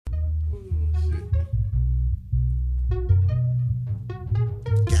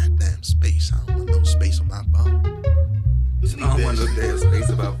space. I don't want no space on my phone. I don't want no damn space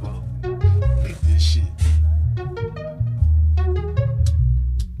on my phone. Leave this shit.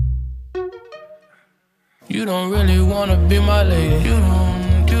 You don't really wanna be my lady. You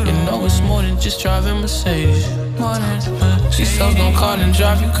know it's more than just driving Mercedes. These souls gon' call and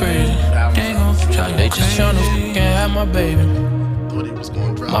drive you crazy. They just tryna fucking have my baby.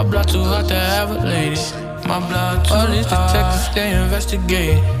 My block too hot to have a lady. My block too hot. All these detectives, they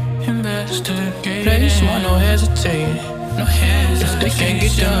investigate. Play smart, no hesitating. If they can't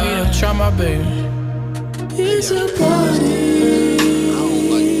get to me, they'll try my baby. It's a party.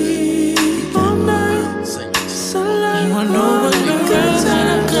 I know what the girls and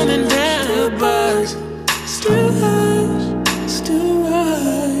I'm coming down the bus. Still high, still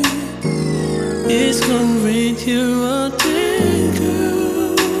right. It's gonna rain here all day,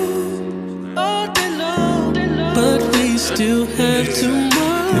 girl. All day long. But we still have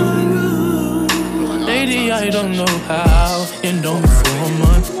tomorrow. Lady, I don't know how. You know me for a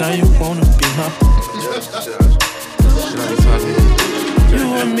month, now you wanna be my. You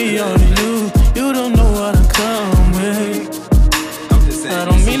and me, only you don't know what I come with. I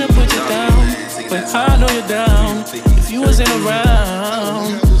don't mean to put you down, but I know you're down. If you wasn't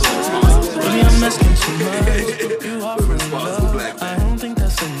around, maybe I'm asking too much. You are from love, I don't think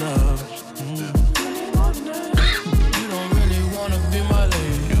that's enough. You don't really wanna be my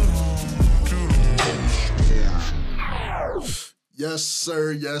lady. Yes,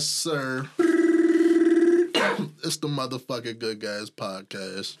 sir. Yes, sir. It's the motherfucking Good Guys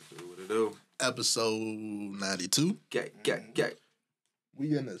Podcast. What it do? Episode 92. Get.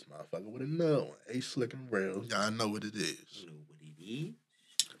 We in this motherfucker with another one. A Slick and Real. Y'all know what it is. You know what it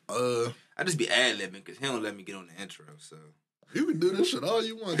is? I just be ad-libbing because he don't let me get on the intro, so. You can do this shit all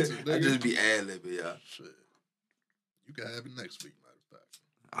you want to, nigga. I just be ad-libbing, y'all. Shit. You can have it next week, matter of fact.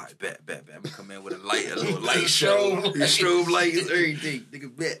 All right, bet. I'm gonna come in with a little light show. Strobe lights, everything.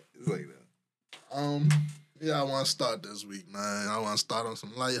 Nigga, bet. It's like that. Yeah, I want to start this week, man. I want to start on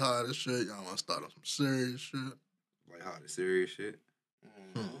some lighthearted shit. Y'all want to start on some serious shit. Lighthearted, serious shit.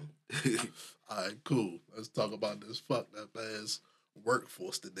 All right, cool. Let's talk about this fucked up ass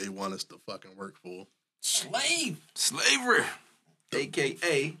workforce that they want us to fucking work for. Slavery.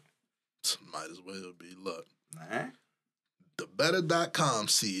 AKA. Might as well be luck. Nah. The Better.com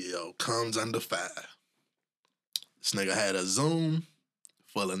CEO comes under fire. This nigga had a Zoom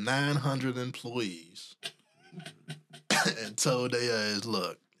full of 900 employees and told their ass,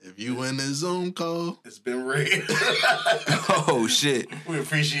 look, if you in this Zoom call, it's been read. Oh, shit. We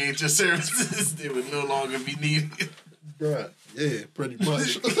appreciate your services. They would no longer be needed. Bruh, yeah, pretty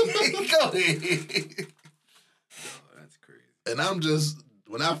much. Go ahead. Oh, that's crazy. And I'm just,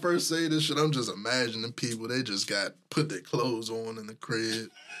 when I first say this shit, I'm just imagining people, they just put their clothes on in the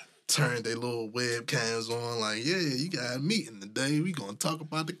crib, turned their little webcams on, like, yeah, you got a meeting today. We gonna talk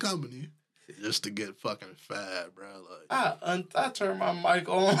about the company. Just to get fucking fired, bro. Like, I turned my mic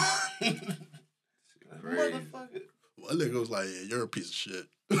on. Motherfucker. One nigga was like, yeah, you're a piece of shit.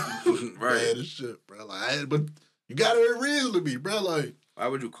 Right. Bad as shit, bro. Like, but you got every reason to be, bro. Like, why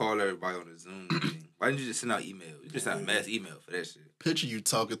would you call everybody on the Zoom meeting? Why didn't you just send out email? You just sent a mass email for that shit. Picture you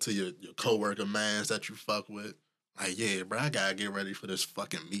talking to your coworker mans that you fuck with. Like, yeah, bro, I gotta get ready for this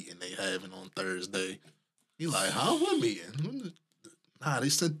fucking meeting they having on Thursday. You like, how? What meeting? Nah, they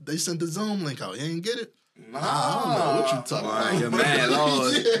sent the Zoom link out. You ain't get it? Nah, I don't know what you talking about. Your man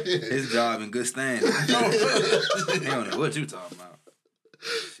lost Yeah. his job in good standing. They don't know what you talking about.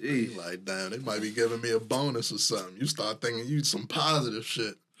 Jeez. Like, damn, they might be giving me a bonus or something. You start thinking you some positive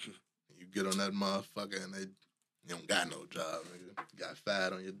shit. You get on that motherfucker and you don't got no job, nigga. You got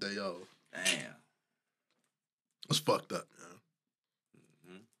fired on your day off. Damn. It's fucked up,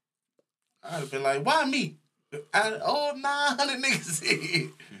 man. I'd have been like, why me? Out of all 900 niggas here.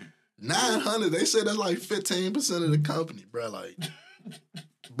 900, they say that's like 15% of the company, bruh. Like,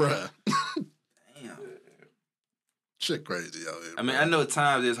 bruh. Damn. Shit crazy out here. I mean, I know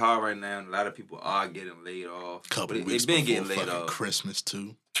times is hard right now, and a lot of people are getting laid off. Couple but weeks they've been before getting laid fucking off. Christmas,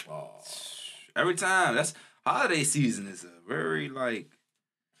 too. Oh. Every time. That's holiday season is a very, like,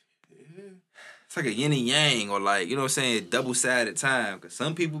 it's like a yin and yang, or like, you know what I'm saying, double-sided time. Because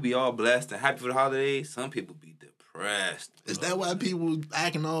some people be all blessed and happy for the holidays. Some people be depressed. Is that why people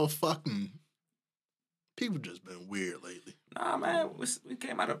acting all fucking... People just been weird lately. Nah, man, we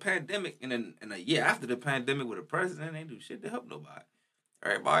came out of a pandemic, and then a year after the pandemic with a president, they ain't do shit to help nobody.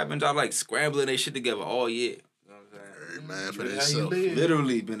 Everybody been just like scrambling their shit together all year. You know what I'm saying? Every man for themselves.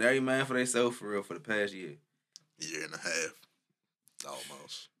 Literally been every man for themselves for real for the past year. Year and a half.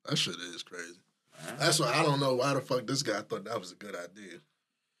 Almost. That shit is crazy. That's why I don't know why the fuck this guy thought that was a good idea.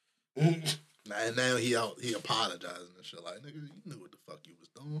 And now he apologizing and shit. Like, nigga, you knew what the fuck you was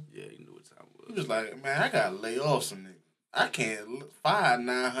doing. Yeah, you knew what time it was. He was like, man, I gotta lay off some niggas. I can't fire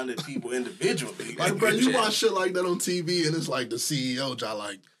 900 people individually. Like, bro, you watch shit like that on TV, and it's like the CEO,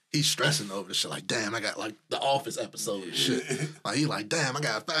 like, he's stressing over this shit. Like, damn, I got, like, the Office episode and shit. Like, he like, damn, I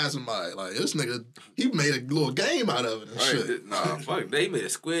gotta fire somebody. Like, this nigga, he made a little game out of it and shit. Nah, fuck, they made a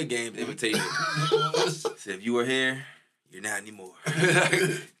Squid Game imitation. Said, if you were here, you're not anymore.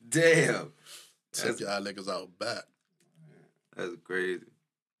 Damn. Took y'all niggas out back. That's crazy.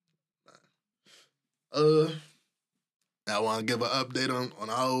 I want to give an update on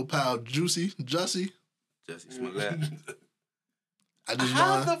our old pal Jussie Smollett. I just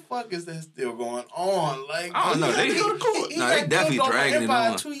How the fuck is that still going on? Like, I don't know. They definitely dragging it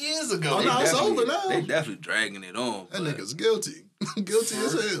on. 2 years ago. Oh, no, it's over now. They definitely dragging it on. That nigga's guilty. Guilty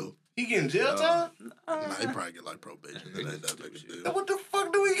as hell. He getting jail time? Nah, he probably get like probation. It ain't that big a deal. What the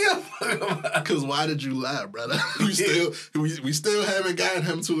fuck do we get? Because why did you lie, brother? we still haven't gotten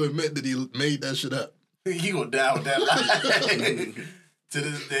him to admit that he made that shit up. He gonna die with that lie to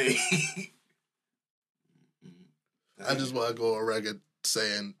this day. I just want to go on record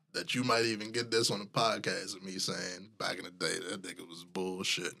saying that you might even get this on the podcast of me saying back in the day that nigga was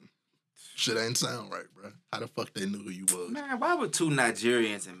bullshitting. Shit ain't sound right, bro. How the fuck they knew who you was? Man, why would two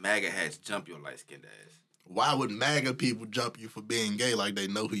Nigerians in MAGA hats jump your light-skinned ass? Why would MAGA people jump you for being gay like they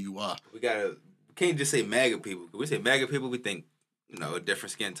know who you are? We can't just say MAGA people. We say MAGA people, we think, a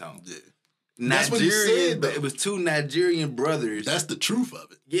different skin tone. Yeah. That's what he said, but it was two Nigerian brothers. That's the truth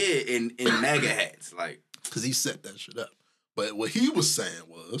of it. Yeah, in MAGA hats, like. Because he set that shit up. But what he was saying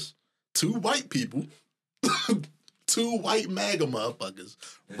was, two white people, two white MAGA motherfuckers,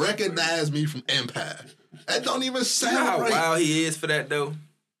 recognize me from Empire. That don't even sound how right. wild he is for that, though?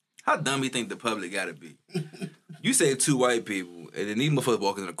 How dumb you think the public gotta be? You say two white people, and then these motherfuckers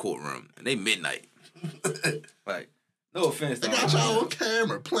walk in the courtroom, and they midnight. Like, no offense. They got y'all on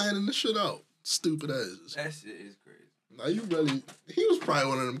camera planning the shit out. Stupid asses. That shit is crazy. Now he was probably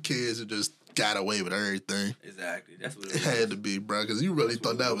one of them kids that just got away with everything. Exactly. That's what it had to be, bro, because you really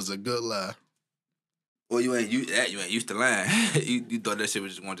thought that was a good lie. Well, you ain't used to lying. you thought that shit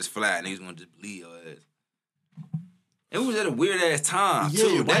was just gonna just fly and he was gonna just believe your ass. It was at a weird ass time. Yeah,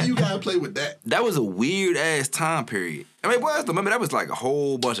 too. Why you gotta play with that? That was a weird ass time period. I mean, remember that was like a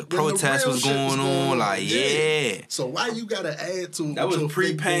whole bunch of protests was going on. Like, yeah. So why you gotta add to that was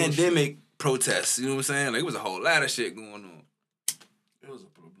pre-pandemic protests? You know what I'm saying? Like, it was a whole lot of shit going on. It was a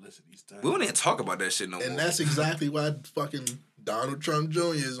publicity stunt. We don't even talk about that shit no more. And that's exactly why fucking Donald Trump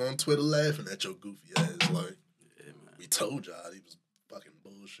Jr. is on Twitter laughing at your goofy ass. Like, we told y'all he was fucking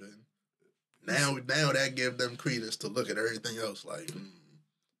bullshitting. Now that give them credence to look at everything else like,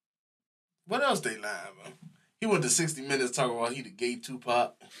 What else they lying about? He went to 60 Minutes talking about he the gay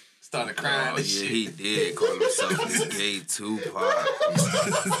Tupac. Started crying and shit. He did call himself the gay Tupac.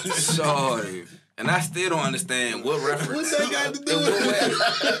 Sorry. And I still don't understand what reference. What that got to do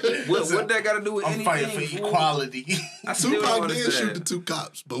with what that got to do with anything? I'm fighting for equality. Tupac did shoot the two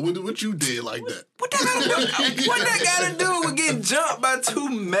cops, but what you did like that? What that got to do with getting jumped by two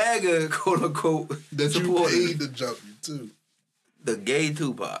MAGA, quote unquote, that supporters? You paid to jump you too. The gay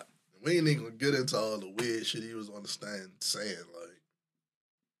Tupac. We ain't even gonna get into all the weird shit he was on the stand saying. Like,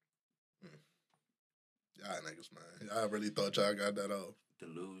 y'all niggas, man. Y'all really thought y'all got that off.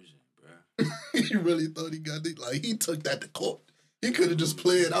 Delusion. He really thought he got it. Like, he took that to court. He could have just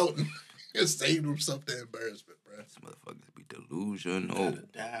played out and saved himself the embarrassment, bro. This motherfuckers be delusional. Gotta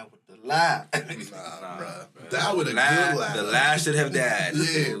die with the lie. Nah, bro. Die with a good lie. The lie should have died.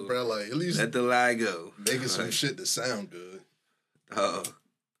 Yeah, bro. Like, at least let the lie go. Making some shit that sound good. Man.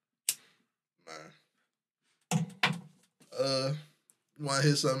 You want to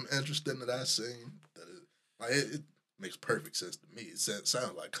hear something interesting that I seen? It makes perfect sense to me. It sounds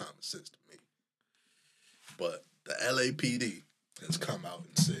like common sense to me. But the LAPD has come out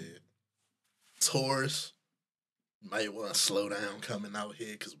and said, tourists might want to slow down coming out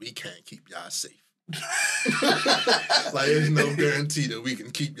here because we can't keep y'all safe. Like, there's no guarantee that we can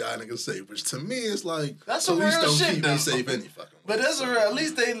keep y'all niggas safe, which to me is like, that's police some real don't shit, keep though. me safe any fucking way. But that's real. At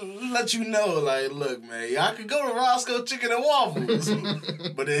least they let you know, like, look, man, y'all can go to Roscoe Chicken and Waffles.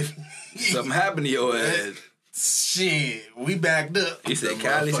 But if something happened to your ass, shit, we backed up. You said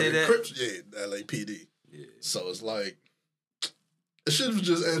Kylie say that? Crips, yeah, the LAPD. Yeah. So it's like, the shit was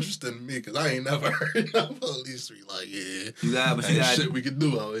just interesting to me because I ain't never heard no police be like, shit we can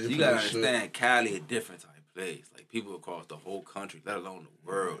do out here. You gotta understand, Cali a different type of place. Like, people across the whole country, let alone the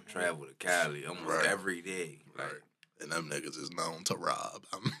world, travel to Cali almost every day. Like, and them niggas is known to rob.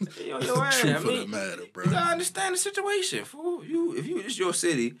 Yo, truth of the matter, bro. You gotta understand the situation, fool. If it's your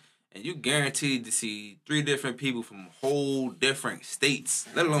city and you guaranteed to see 3 different people from whole different states,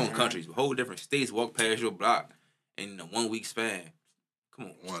 let alone countries, whole different states walk past your block in a 1 week span. Come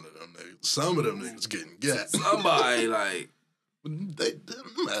on. One of them niggas. Some of them niggas getting got. Somebody, like... Them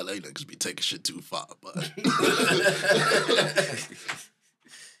LA niggas be taking shit too far, but...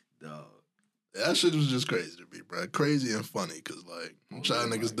 Dog. That shit was just crazy to me, bro. Crazy and funny, because, like, what y'all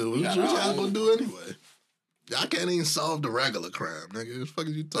niggas do? What y'all gonna do anyway? Y'all can't even solve the regular crime, nigga. What the fuck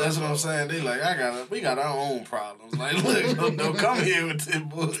is you talking about? That's what I'm saying. They like, we got our own problems. Like, look, don't come here with this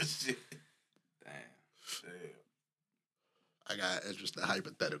bullshit. Damn. I got an interesting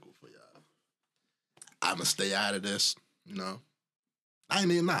hypothetical for y'all. I'ma stay out of this, you know. I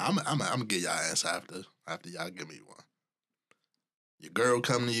ain't even I'm gonna get y'all answer after y'all give me one. Your girl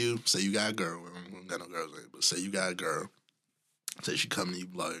come to you, say you got a girl. We don't got no girls in it, but say you got a girl. Say she come to you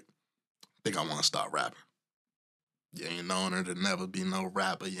like, think I want to start rapping. You ain't known her to never be no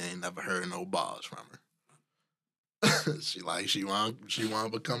rapper. You ain't never heard no bars from her. she want to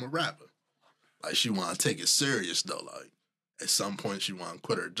become a rapper. Like, she want to take it serious though. Like, at some point she want to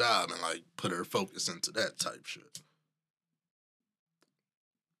quit her job and like put her focus into that type shit.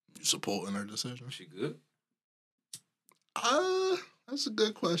 You supporting her decision? She good? That's a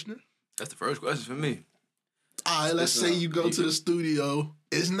good question. That's the first question for me. All right, let's say you go to the studio.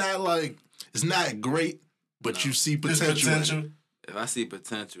 It's not great, but you see potential. In it. If I see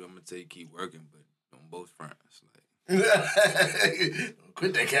potential, I'm gonna tell you keep working, but on both fronts.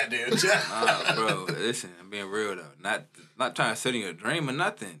 Quit that goddamn job. Nah, bro. Listen, I'm being real though. Not trying to sell you a dream or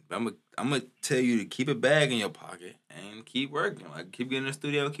nothing. But I'm gonna tell you to keep a bag in your pocket and keep working. Like, keep getting in the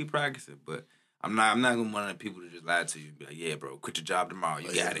studio, keep practicing. But I'm not gonna one of the people to just lie to you and be like, yeah, bro, quit your job tomorrow.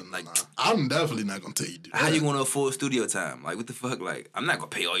 You got it. Like, I'm definitely not gonna tell you that. How you gonna afford studio time? Like, what the fuck? Like, I'm not gonna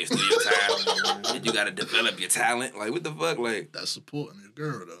pay all your studio time. And you gotta develop your talent. Like, what the fuck? Like, that's supporting your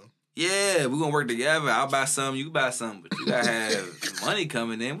girl though. Yeah, we're gonna work together. I'll buy some, you buy some, but you gotta have money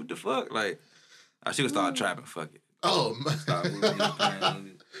coming in. What the fuck? Like, I should start trapping. Fuck it. Oh man, start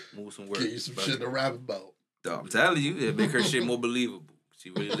move some work. Get you some shit to rap about. Dog, I'm telling you, it make her shit more believable. She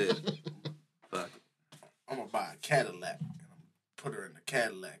really lives. Fuck it. I'm gonna buy a Cadillac and put her in the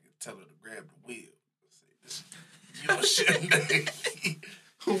Cadillac and tell her to grab the wheel. Say, your shit.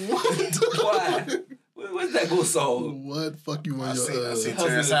 What? Why? What's that go song? What? Fuck you on your... I see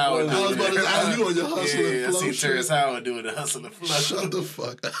Terrence Howard. I was about to ask you on your hustle and flow. I see Terrence Howard doing the hustle and flow. Shut the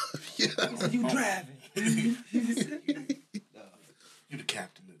fuck up. Yeah. You driving. You the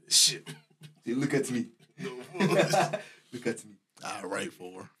captain of this shit. See, look at me. Look at me. All right,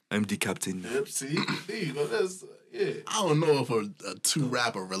 for. I'm the captain. Yep, see? There you go. That's, yeah. I don't know if a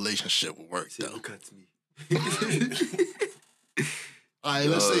two-rapper relationship would work, though. Look at me. All right,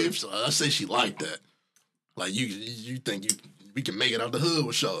 let's say she like that. Like, you think we can make it out the hood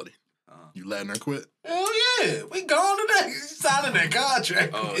with shorty. You letting her quit? Hell yeah. We gone today. She signing that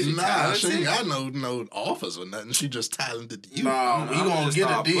contract. Oh, she ain't got no offers or nothing. She just talented to you. Nah, we gonna get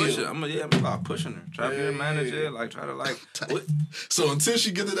a deal. I'm gonna start pushing her. Try to be a manager. Like, try to what? So until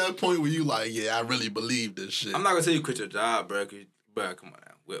she get to that point where you like, yeah, I really believe this shit. I'm not gonna tell you quit your job, bro. Bro, come on now.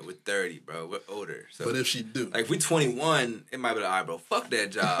 We're 30, bro. We're older. So, but if she do, like, if we 21, it might be like, all right, bro, fuck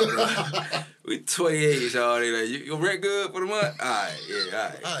that job, bro. We 28, y'all. Like, you rent good for the month? All right, yeah, all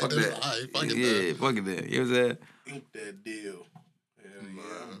right. Fuck that. All right, fuck it. Yeah, fuck it then. You know what I'm saying? Ink that deal. Hell yeah,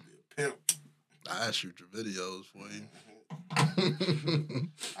 I'm be a pimp. I'll shoot your videos for you.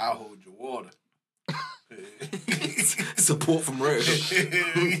 I'll hold your water. Support from Red.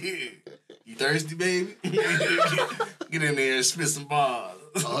 You thirsty, baby? Get in there and spit some bars.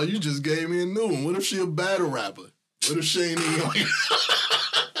 Oh, you just gave me a new one. What if she a battle rapper? What if she ain't even like...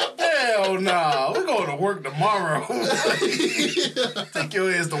 Hell nah. We're going to work tomorrow. Take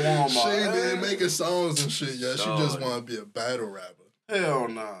your ass to Walmart. She ain't been making songs and shit yet. She just want to be a battle rapper. Hell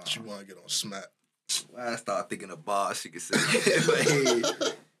nah. She want to get on Smack. I start thinking of bars she could say. Hey,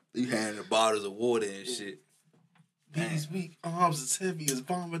 you handing her bottles of water and shit. These weak arms as heavy as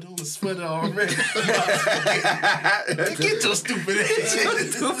vomit on a sweater already. Get your stupid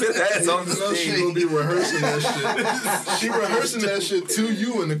ass. On the stage. She gonna be rehearsing that shit. She rehearsing that shit to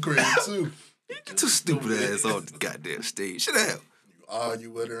you in the crib too. Get your stupid ass on the goddamn stage. Shut up. You argue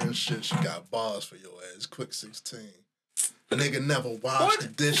with her and shit. She got bars for your ass. Quick 16. Nigga never washed the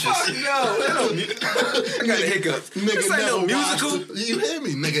dishes. Fuck no. I got the hiccups. Nigga never musical. You hear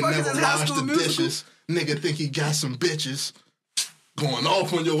me? Nigga never washed the dishes. Nigga think he got some bitches going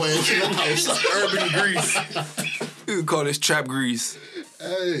off on your ass in the house. Urban grease. You can call this trap grease.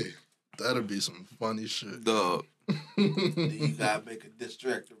 Hey, that'll be some funny shit. Dog. Then you gotta make a diss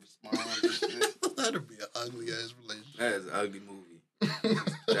track to respond to shit. That'll be an ugly ass relationship. That is an ugly movie.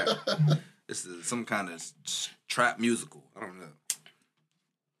 This is some kind of trap musical. I don't know.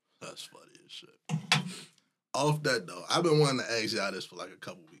 That's funny as shit. Off that though, I've been wanting to ask y'all this for like a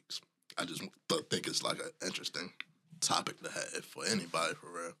couple weeks. I just think it's like an interesting topic to have for anybody for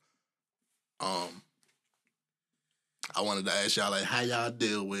real. I wanted to ask y'all like how y'all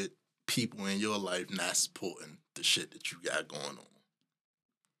deal with people in your life not supporting the shit that you got going on.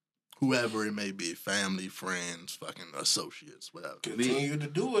 Whoever it may be, family, friends, fucking associates, whatever. Continue to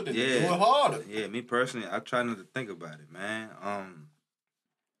do it and do it harder. Yeah, me personally, I try not to think about it, man.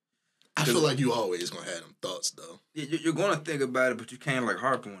 I feel like you always gonna have them thoughts though. Yeah, you're gonna think about it, but you can't like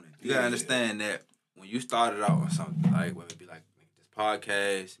harp on it. You gotta understand that when you started out with something, like whether it be like this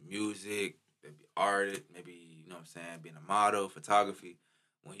podcast, music, maybe art, maybe you know what I'm saying, being a model, photography.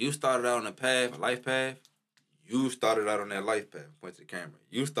 When you started out on a path, a life path, you started out on that life path. Point to the camera.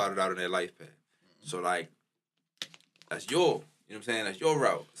 You started out on that life path. So like, that's you know what I'm saying? That's your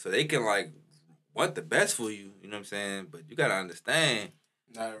route. So they can like want the best for you. You know what I'm saying? But you gotta understand.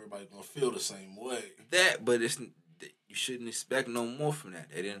 Not everybody's gonna feel the same way. But you shouldn't expect no more from that.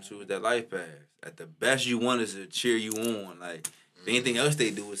 They didn't choose that life path. At the best you want is to cheer you on. Like if anything else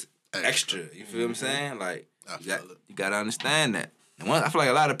they do is extra. You feel what I'm saying? Like you gotta understand that. And I feel like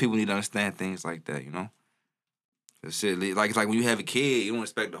a lot of people need to understand things like that. You know. Shit, like it's like when you have a kid, you don't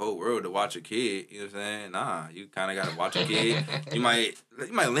expect the whole world to watch a kid. You know what I'm saying? Nah, you kind of gotta watch a kid. You might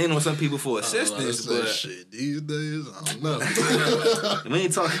lean on some people for assistance, but shit these days, I don't know. We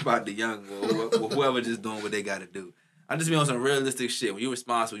ain't talking about the young boy, whoever just doing what they gotta do. I just mean on some realistic shit. When you're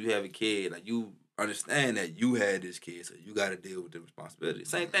responsible, you have a kid, like you understand that you had this kid, so you gotta deal with the responsibility.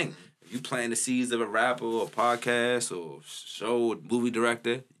 Same thing. If you plant the seeds of a rapper or podcast or show, movie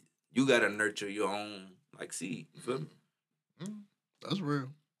director, you gotta nurture your own. Like seed, you feel me? That's real.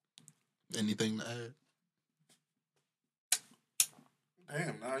 Anything to add?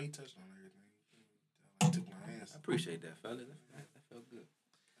 Damn, now you touched on everything. I took my answer. I appreciate that, fella. That felt good.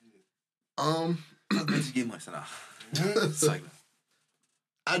 Did you get much now?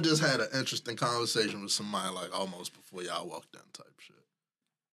 I just had an interesting conversation with somebody like almost before y'all walked in type shit.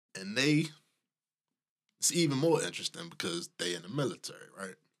 And it's even more interesting because they in the military,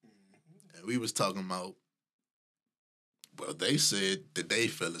 right? And we was talking about, well, they said that they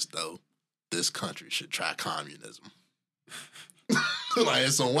feel as though this country should try communism. Like,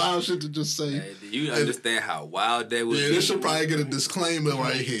 it's some wild shit to just say. Hey, do you understand how wild that would be? Yeah, this should probably get a disclaimer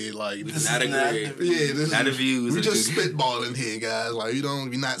right here. Like, this not the views. We just spitballing here, guys. Like,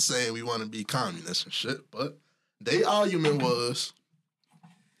 we're not saying we want to be communists and shit, but their argument was,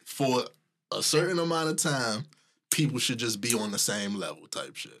 for a certain amount of time, people should just be on the same level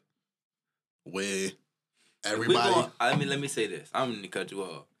type shit. Where everybody... let me say this. I'm going to cut you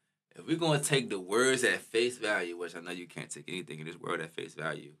off. If we're going to take the words at face value, which I know you can't take anything in this world at face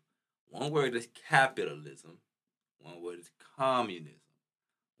value, one word is capitalism, one word is communism,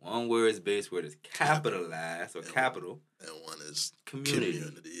 one word is base word is capitalized or capital, and one is community.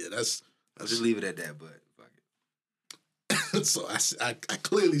 Yeah, that's I'll just leave it at that, but fuck it. So I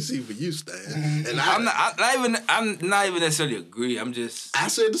clearly see where you stand, and I'm not even necessarily agree. I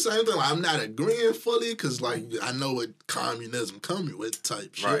said the same thing. Like, I'm not agreeing fully because like I know what communism comes with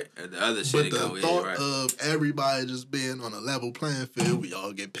type shit. Right, and the other shit. But the thought of everybody just being on a level playing field, we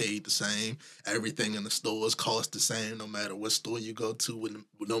all get paid the same. Everything in the stores costs the same, no matter what store you go to,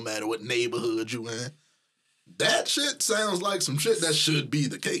 no matter what neighborhood you in. That shit sounds like some shit that should be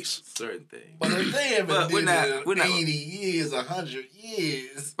the case. Certain things. But if they haven't been there 80 years, 100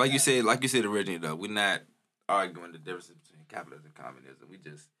 years. Like you said originally though, we're not arguing the difference between capitalism and communism. We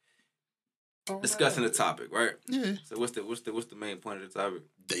just discussing the topic, right? Yeah. So what's the main point of the topic?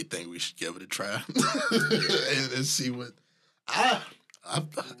 They think we should give it a try and see what I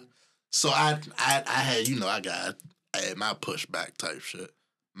had, I had my pushback type shit.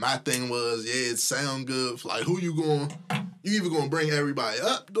 My thing was, it sound good. Like, who you either going to bring everybody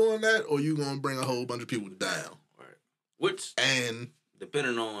up doing that, or you going to bring a whole bunch of people down. Right. And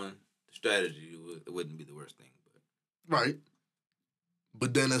depending on the strategy, it wouldn't be the worst thing. But. Right.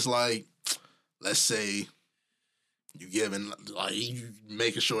 But then it's like, let's say you giving, like, you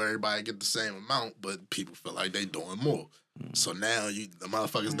making sure everybody get the same amount, but people feel like they doing more. So now the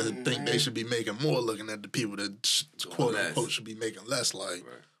motherfuckers that think they should be making more, looking at the people that quote unquote should be making less. Like,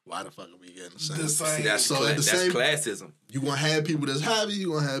 why the fuck are we getting the same? See, that's classism. You gonna have people that's happy.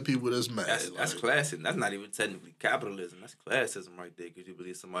 You gonna have people that's mad. That's classism. That's not even technically capitalism. That's classism right there. Because you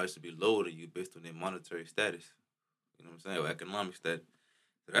believe somebody should be lower than you based on their monetary status. You know what I'm saying? Or economic status.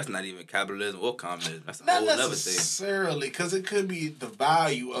 So that's not even capitalism or communism. That's a whole other thing. Not necessarily, because it could be the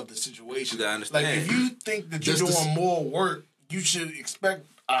value of the situation. You gotta understand. Like, if you think that you're doing more work you should expect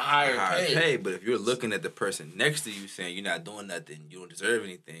a higher pay. But if you're looking at the person next to you saying you're not doing nothing, you don't deserve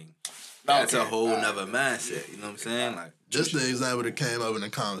anything, that's a whole nother mindset. You know what I'm saying? Like, just the example that came up in the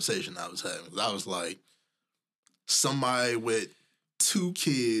conversation I was having. I was like, somebody with 2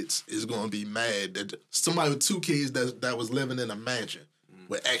 kids is gonna be mad that somebody with 2 kids that was living in a mansion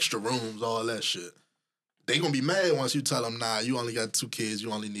with extra rooms, all that shit. They gonna be mad once you tell them, nah, you only got 2 kids,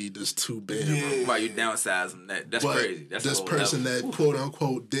 you only need this 2 bedroom. Why you downsize them? That's crazy. That's this person that quote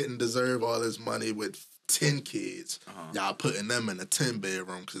unquote didn't deserve all this money with 10 kids, y'all putting them in a 10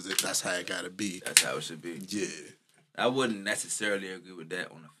 bedroom because that's how it gotta be. That's how it should be. Yeah. I wouldn't necessarily agree with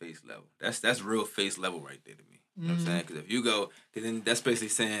that on a face level. That's real face level right there to me. You know what I'm saying? Because if you go, then that's basically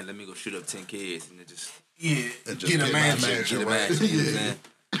saying, let me go shoot up 10 kids and then just get a mansion. You know what I'm saying?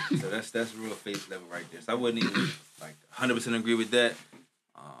 So that's real face level right there. So I wouldn't even 100% agree with that.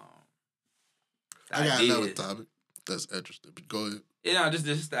 I got another topic that's interesting. But go ahead. Yeah,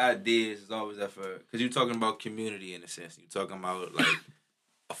 just the ideas is always effort. Because you're talking about community in a sense. You're talking about like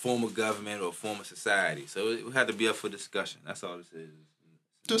a form of government or a form of society. So it would have to be up for discussion. That's all this is.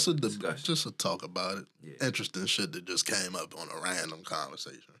 Just a talk about it. Yeah. Interesting shit that just came up on a random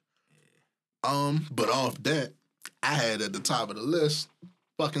conversation. Yeah. But off that, I had at the top of the list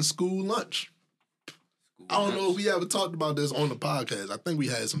fucking school lunch. I don't know if we ever talked about this on the podcast. I think we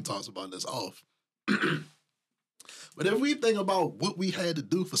had some talks about this off. But if we think about what we had to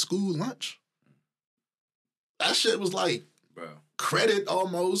do for school lunch, that shit was like credit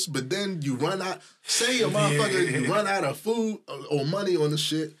almost, but then you run out. Say a motherfucker, you run out of food or money on the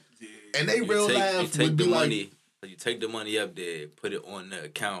shit, and they would be like, you take the money up there, put it on the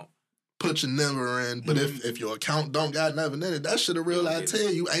account. Put your number in, but if your account don't got nothing in it, that shit a real I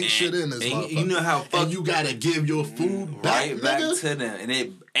tell you ain't shit in this motherfucker. You know how and you gotta give your food back to them, and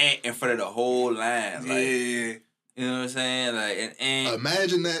it ain't in front of the whole line. Like, you know what I'm saying? Like, and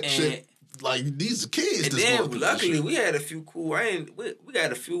imagine that shit. Like these kids. And then luckily we had a few cool. We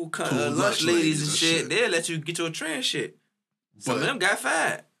got a few cool lunch ladies and shit. They'll let you get your train shit. Some of them got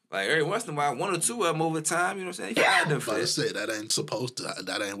fired. Like every once in a while, 1 or 2 of them over time, you know what I'm saying? You fired them for that. Say that ain't supposed to.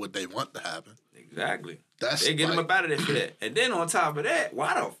 That ain't what they want to happen. Exactly. They get them up out of there for that. And then on top of that,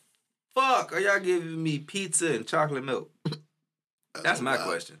 why the fuck are y'all giving me pizza and chocolate milk? That's my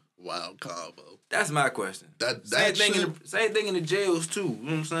question. Wild combo. That's my question. Same thing in the jails too. You know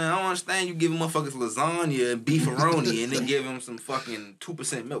what I'm saying? I don't understand you giving motherfuckers lasagna and beefaroni and then give them some fucking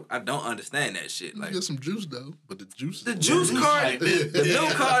 2% milk. I don't understand that shit. Like, you get some juice though, but the juice card, the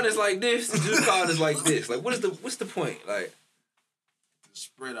milk card is like this. The juice card is like this. Like, what's the point? Like, to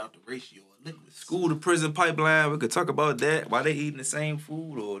spread out the ratio of liquids. School to prison pipeline. We could talk about that. Why they eating the same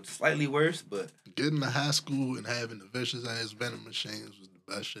food or slightly worse, but getting to high school and having the vicious ass vending machines was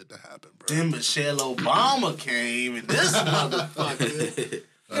best shit to happen, bro. Then Michelle Obama came and this motherfucker.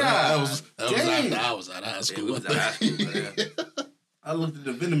 That was after I was out of high school. I looked at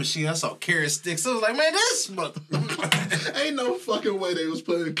the vending machine, I saw carrot sticks. I was like, man, this motherfucker. Ain't no fucking way they was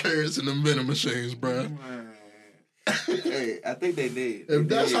putting carrots in the vending machines, bro. Hey, I think they did. If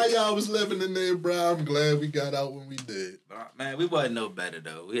that's how y'all was living in there, bro, I'm glad we got out when we did. Man, we wasn't no better,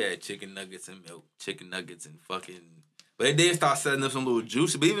 though. We had chicken nuggets and milk, chicken nuggets and fucking... But they did start setting up some little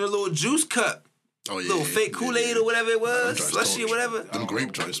juice, but even a little juice cup. Oh, yeah. Little fake Kool-Aid or whatever it was. Slushy or whatever. Them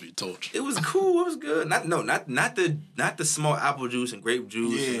grape joints be torched. It was cool. It was good. Not the small apple juice and grape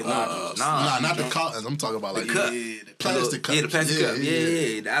juice. Yeah, not the cartons. I'm talking about like the cup. The plastic cup. Yeah, the plastic cup.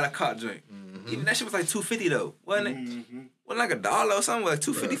 Yeah. The a la carte drink. Mm-hmm. Even that shit was like $2.50 though, wasn't it? Mm-hmm. Wasn't like $1 or something? Like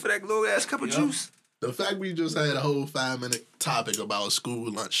 $2.50 for that little ass cup of juice. The fact we just had a whole 5-minute topic about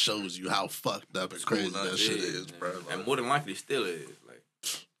school lunch shows you how fucked up and crazy that shit is, bro. Like, and more than likely still is. Like,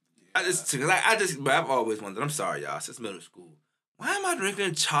 but I've always wondered. I'm sorry, y'all. Since middle school, why am I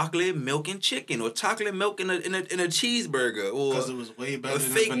drinking chocolate milk and chicken or chocolate milk in a cheeseburger or? Because it was way better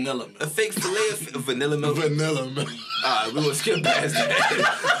than vanilla milk. A fake fillet of vanilla milk. Vanilla milk. We gonna skip past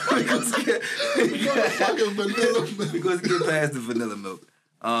that. we gonna skip vanilla milk. We gonna skip past the vanilla milk.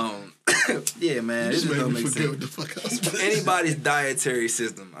 Yeah, man. This just don't make sense. What the fuck I was anybody's dietary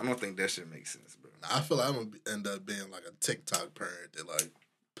system. I don't think that shit makes sense, bro. I feel like I'm gonna end up being like a TikTok parent that like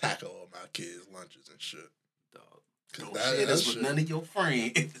pack all my kids' lunches and shit. Dog. That's with none of your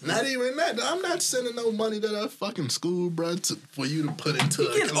friends. Not even that. I'm not sending no money to that fucking school, bro, for you to put into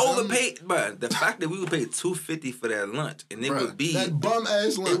it. You getting overpaid, bro. The fact that we would pay $2.50 for that lunch, and it would be that bum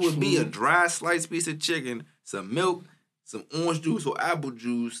ass lunch. It would be a dry sliced piece of chicken, some milk, some orange juice or apple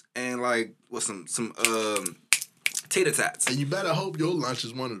juice, and like some tater tots. And you better hope your lunch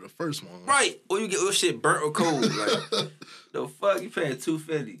is one of the first ones, right? Or you get your shit burnt or cold. Like the fuck, you paying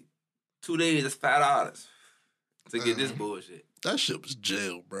 $2.50, 2 days, that's $5. to get this bullshit. That shit was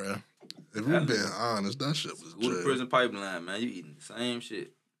jail, bruh. If we're being honest, that shit was Go to jail. prison pipeline, man. You eating the same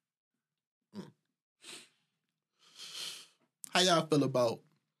shit. How y'all feel about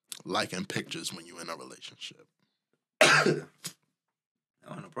liking pictures when you're in a relationship? I don't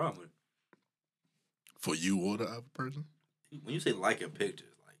have no problem with it. For you or the other person? When you say liking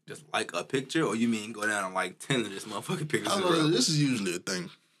pictures, like just like a picture, or you mean go down and like 10 of this motherfucking pictures? This is usually a thing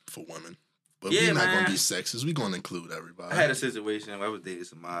for women. But Yeah, we're not man. going to be sexist. We're going to include everybody. I had a situation where I was dating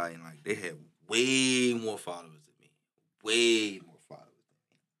somebody and like they had way more followers than me. Way more followers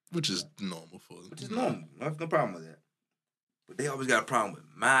than me. Which is normal for them. Which is normal. I have no problem with that. But they always got a problem with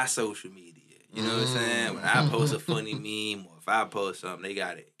my social media. You know what I'm saying? When I post a funny meme or if I post something, they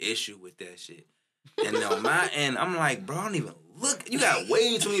got an issue with that shit. And on my end, I'm like, bro, I don't even look. You got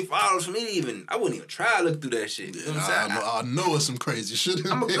way too many followers for me to even. I wouldn't even try to look through that shit. You know what I'm saying? I know it's some crazy shit.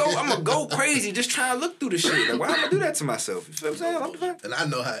 I'm gonna go crazy just trying to look through the shit. Like, why am I do that to myself? You feel what I'm saying? What the fuck? And I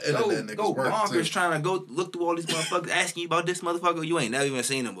know how internet Go niggas work bonkers too. trying to go look through all these motherfuckers, asking you about this motherfucker. You ain't never even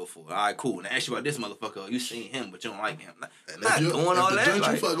seen him before. All right, cool. Now ask you about this motherfucker. You seen him, but you don't like him. And not doing all the that. joint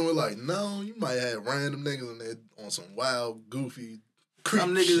Like, you fucking with, like, no, you might have random niggas in there on some wild, goofy,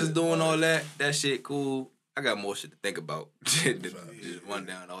 some niggas shit. is doing all that. That shit cool. I got more shit to think about than just run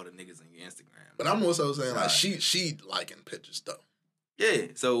down all the niggas on your Instagram. But I'm also saying, like, she liking pictures, though. Yeah,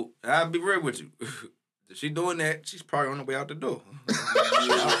 so I'll be real with you. If she doing that, she's probably on the way out the door.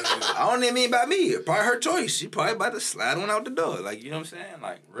 I don't even mean by me. It's probably her choice. She probably about to slide on out the door. Like, you know what I'm saying?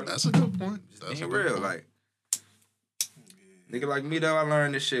 Like, really. That's a good point. That's Being real. Like, nigga like me, though, I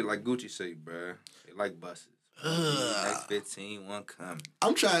learned this shit like Gucci say, bruh. They like buses. Next 15, one coming.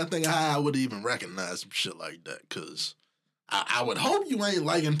 I'm trying to think of how I would even recognize some shit like that, because I would hope you ain't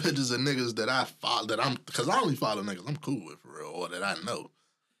liking pictures of niggas that I follow, because I only follow niggas I'm cool with, for real, or that I know.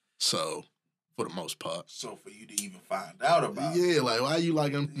 So, for the most part. So, for you to even find out about it. Yeah, like, why you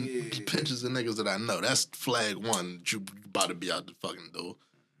liking pictures of niggas that I know? That's flag one, that you about to be out the fucking door.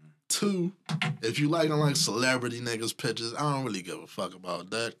 2, if you liking, like, celebrity niggas' pictures, I don't really give a fuck about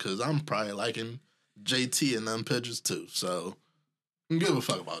that, because I'm probably liking JT and them pictures too, so I don't give a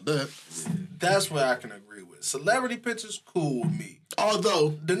fuck about that. That's what I can agree with. Celebrity pictures, cool with me.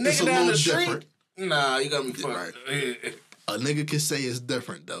 Although The it's nigga a down little the street, different. nah, you got me Yeah, fucked. A nigga can say it's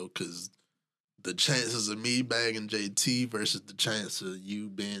different though, because the chances of me bagging JT versus the chance of you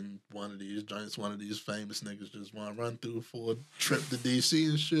being one of these joints, one of these famous niggas just want to run through for a trip to DC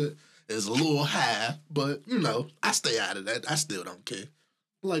and shit is a little high, but you know, I stay out of that. I still don't care.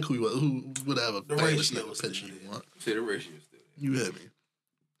 Like who whatever The famous ratio nigga still picture you there. want. See, the ratio still there. You hear me?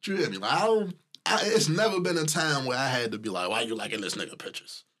 You hear me? Like it's never been a time where I had to be like, why you liking this nigga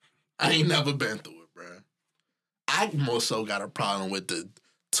pictures? I ain't never been through it, bruh. I more so got a problem with the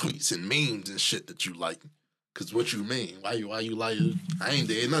tweets and memes and shit that you like. Cause what you mean? Why you like it? I ain't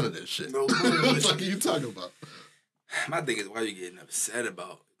did none of that shit. No, What the fuck are you talking about? My thing is, why you getting upset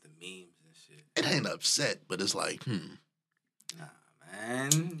about the memes and shit? It ain't upset, but it's like, Nah,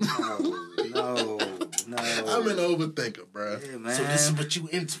 man. No. I'm an overthinker, bruh. Yeah, man. So this is what you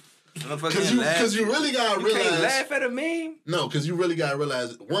into. Cause you really gotta You can't realize. laugh at a meme. No, cause you really gotta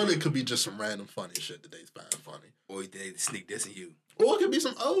realize. One, it could be just some random funny shit that they find funny. Or they sneak this in you. Or it could be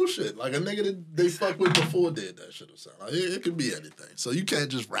some old shit, like a nigga that they fucked with before did that shit or something. Like, it could be anything. So you can't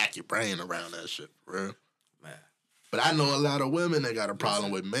just rack your brain around that shit, bro. Man. But I know a lot of women that got a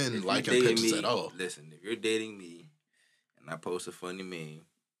problem with men liking pictures at all. Listen, if you're dating me and I post a funny meme,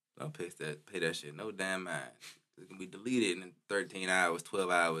 don't pay that shit no damn mind. It can be deleted in 13 hours, 12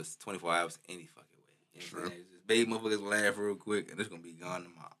 hours, 24 hours, any fucking way. You know what I'm saying? Just baby motherfuckers laugh real quick and it's gonna be gone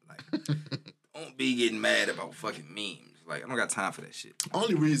tomorrow. Like, don't be getting mad about fucking memes. Like, I don't got time for that shit.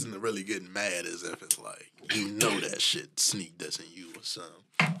 Only reason to really get mad is if it's like, you know that shit sneak dissing you or something.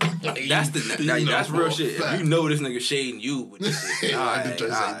 Like, That's real shit. If you know this nigga shading you with this shit,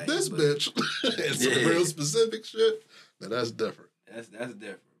 this bitch. It's some real specific shit. Now that's different. That's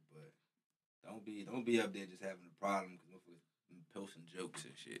different. But don't be up there just having a problem because posting jokes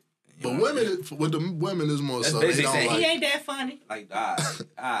and shit. But with the women is more that's so basically they don't saying, like. he ain't that funny. Like,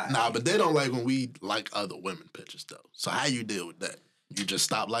 Nah, but they don't like when we like other women pictures though. So how you deal with that? You just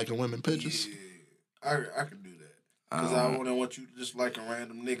stop liking women pictures? Yeah, I can do that. Because I wouldn't want you just liking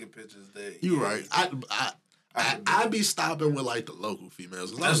random nigga pictures that... You right. I be stopping with like the local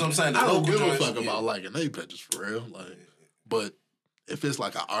females. That's what I'm saying. I don't give a joints, fuck about liking their pictures for real. Like, but if it's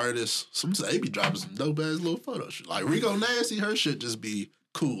like an artist, they be dropping some dope ass little photo shit. Like Rico Nasty, her shit just be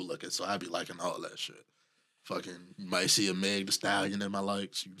cool looking, so I be liking all that shit. Fucking, you might see a Meg Thee Stallion in my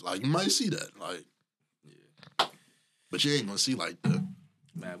likes. You might see that, like, but you ain't gonna see like that.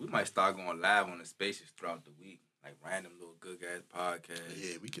 Man, we might start going live on the spaces throughout the week. like random little good ass podcasts.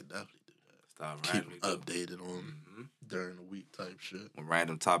 Yeah, we could definitely do that. Start Keep randomly them updated on during the week type shit. When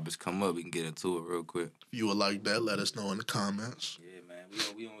random topics come up, we can get into it real quick. If you would like that, let us know in the comments. Yeah, man.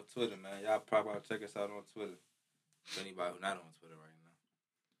 We on Twitter, man. Y'all probably check us out on Twitter. For anybody who's not on Twitter right now.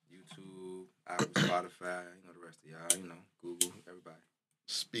 YouTube, Apple, Spotify, the rest of y'all, Google, everybody.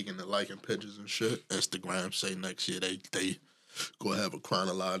 Speaking of liking pictures and shit, Instagram say next year they go have a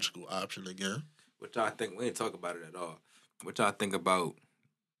chronological option again. What y'all think? We ain't talk about it at all. What y'all think about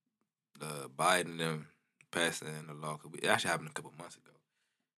Biden and them passing the law? Cause it actually happened a couple months ago.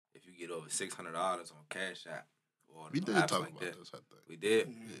 If you get over $600 on Cash App, or we did talk about this, I think. We did?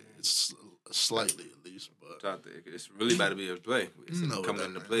 Yeah, it's slightly at least, but I think it's really about to be a play. It's coming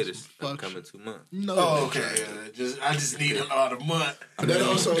into play this coming 2 months. Okay. I just need a lot of money. That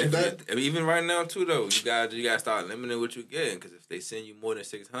also even right now too though, you gotta start limiting what you getting, because if they send you more than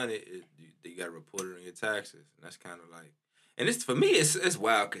 $600, you gotta report it on your taxes, and that's kind of like, and it's for me it's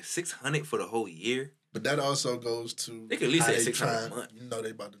wild because $600 for the whole year. But that also goes to they could at least say $600 a month.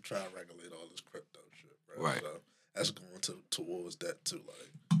 They about to try and regulate all this crypto shit, bro. Right. So that's going towards that too. Like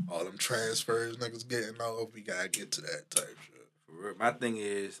all them transfers niggas getting off, we gotta get to that type shit. For real. My thing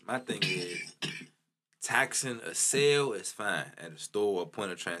is taxing a sale is fine at a store or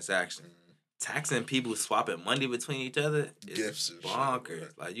point of transaction. Taxing people swapping money between each other is gifts and bonkers.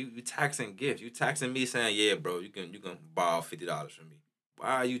 Shit, right? Like you taxing gifts. You taxing me saying, yeah, bro, you can borrow $50 from me.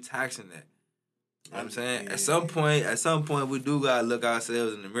 Why are you taxing that? You know what I'm saying? Yeah. At some point, we do gotta look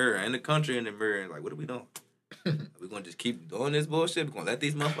ourselves in the mirror, and the country in the mirror, and like, what are we doing? We're gonna just keep doing this bullshit? We're gonna let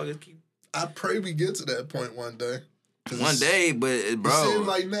these motherfuckers keep? I pray we get to that point one day. One day, but bro, it seems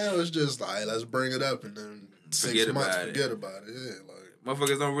like now it's just like, let's bring it up and then forget about it. Yeah, like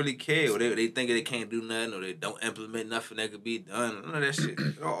motherfuckers don't really care, or they think they can't do nothing, or they don't implement nothing that could be done. None of that shit.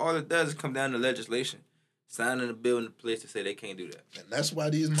 All it does is come down to legislation, signing a bill in the place to say they can't do that. And that's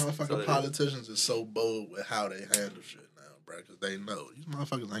why these motherfucking politicians are so bold with how they handle shit now, bro. Because they know these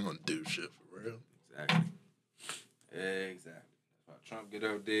motherfuckers ain't gonna do shit for real. Exactly. That's why Trump get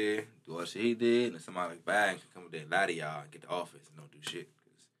up there, do all shit he did, and somebody like Biden can come up there and lie to y'all and get to office and don't do shit.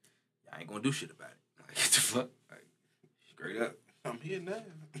 Because y'all ain't gonna do shit about it. Like, what the fuck? Like, straight up. I'm here now.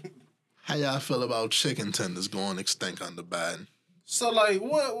 How y'all feel about chicken tenders going extinct under Biden? So, like,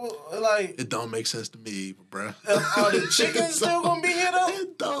 what like... It don't make sense to me, bro. Are the chickens still gonna be here, though?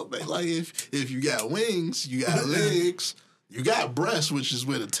 It don't make... Like, if you got wings, you got legs, you got breasts, which is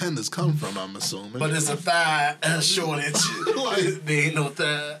where the tenders come from, I'm assuming. But it's a thigh shortage. Like, there ain't no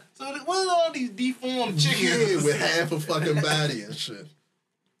thigh. So, what are all these deformed chickens? Yeah, with half a fucking body and shit.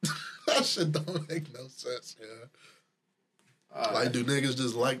 That shit don't make no sense, yeah. Like, do niggas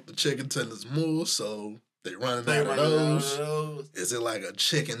just like the chicken tenders more, so they running out of those? Is it like a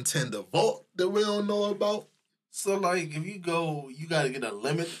chicken tender vault that we don't know about? So, like, if you go, you got to get a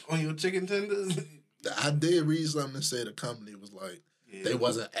limit on your chicken tenders? I did read something that said the company was like, they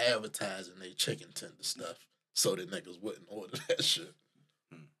wasn't advertising their chicken tender stuff, so the niggas wouldn't order that shit.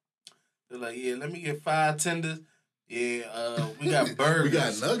 They're like, yeah, let me get 5 tenders. Yeah, we got burgers. We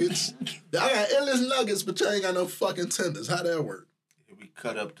got nuggets. I got endless nuggets, but you ain't got no fucking tenders. How that work? Yeah, we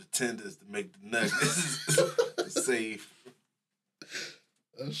cut up the tenders to make the nuggets safe.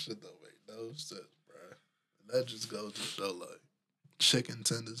 That shit don't make no sense, bro. That just goes to show, like, chicken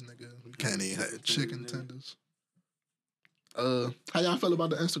tenders, nigga. We can't even have chicken tenders. How y'all feel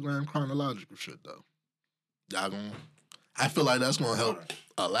about the Instagram chronological shit, though? Y'all gonna... I feel like that's gonna help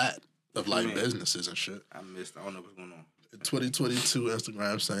a lot of, like, businesses and shit. I don't know what's going on. In 2022,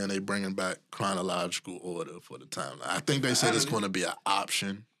 Instagram saying they bringing back chronological order for the timeline. I think they said it's going to be an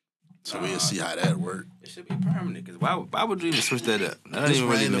option, so we'll see how that works. It should be permanent, because why would you even switch that up? That doesn't This even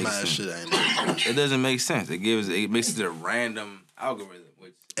really make randomized sense. shit ain't It doesn't make sense. It makes it a random algorithm.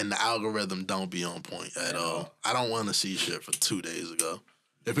 and the algorithm don't be on point at all. I don't want to see shit for 2 days ago.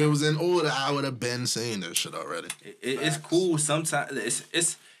 If it was in order, I would have been seeing this shit already. It's cool sometimes.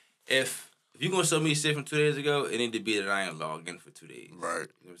 It's if you're going to show me shit from 2 days ago, it need to be that I ain't logged in for 2 days. Right. You know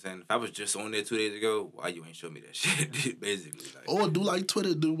what I'm saying? If I was just on there 2 days ago, why you ain't show me that shit, basically? Like, Or do like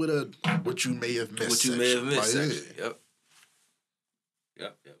Twitter do with a what you may have missed what you may have missed like, section. Yep.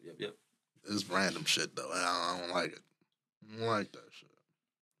 It's random shit, though. I don't like it. I don't like that shit.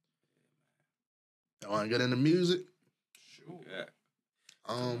 Y'all want to get into music? Sure. Yeah.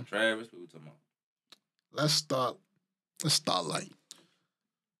 Travis, what we talking about? Let's start light.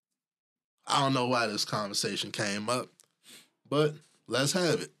 I don't know why this conversation came up, but let's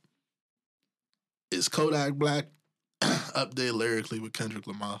have it. Is Kodak Black up there lyrically with Kendrick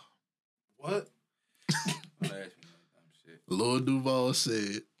Lamar? What? Lil Duval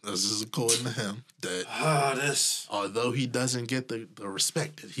said, this is according to him, that although he doesn't get the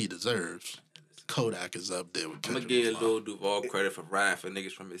respect that he deserves, Kodak is up there with I'm Kendrick gonna give Lamar. Lil Duval credit for riding for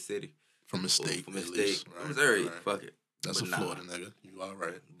niggas from his city. From his state, From his at state. least. Right, Missouri. right. Fuck it. That's but a Florida nigga. You all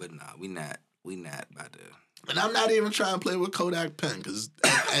right. But nah, we not about to. And I'm not even trying to play with Kodak Pen, because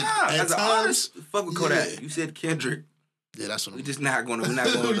as an artist, fuck with Kodak. You said Kendrick. Yeah, that's what we're not going to. We're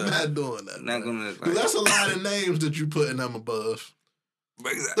not doing that. Not going to. Because that's a lot of names that you putting them above.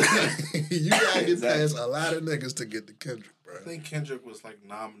 Exactly. You gotta get past a lot of niggas to get to Kendrick, bro. I think Kendrick was like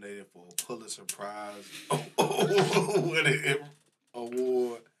nominated for a Pulitzer Prize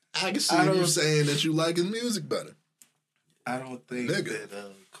award. I can see you saying that you like his music better. I don't think that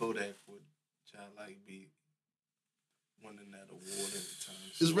Kodak would be winning that award every time.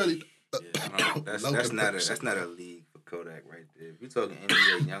 It's really that's not a league for Kodak right there. If you're talking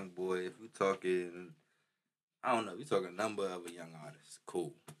NBA young boy, if you're talking, I don't know, if you're talking number of a young artist,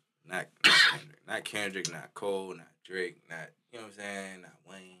 cool. Not Kendrick, not Cole, not Drake, not, you know what I'm saying, not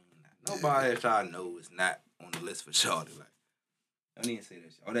Wayne, not nobody that y'all know is not on the list for Shawty. Like, I don't even say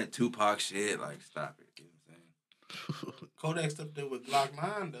that shit. All that Tupac shit, like, stop it. You know what I'm saying? Kodak's up there with Glock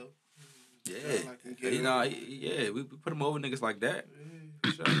 9 though. Yeah, we put him over niggas like that.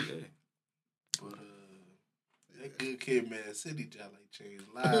 Yeah. Sure, yeah. But that Good Kid, Mad City job like changed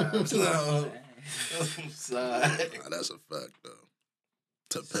lives. I'm sorry. Nah, that's a fact though.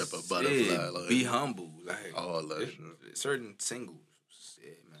 To Pimp a Butterfly, like, be humble, like all that shit. Certain singles,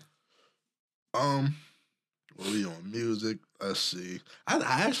 man. Well, we on music. Let's see. I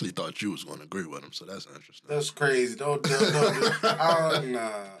actually thought you was gonna agree with him, so that's interesting. That's crazy. Don't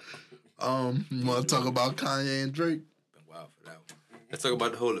nah. You want to talk about Kanye and Drake? Been wild for that one. Let's talk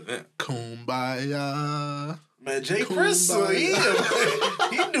about the whole event. Kumbaya. Man, Jay Prince, he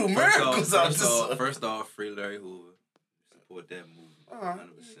do miracles out this. First off, free Larry Hoover. Support that movie, 100%.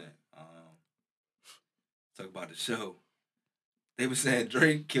 Talk about the show. They were saying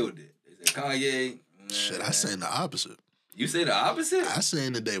Drake killed it. They said Kanye. Shit, I saying the opposite. You say the opposite? I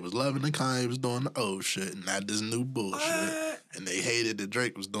saying that they was loving that Kanye was doing the old shit and not this new bullshit. What? And they hated that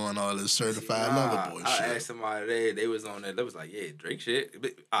Drake was doing all this certified lover boy shit. I asked somebody today, they was on there, they was like, yeah, Drake shit.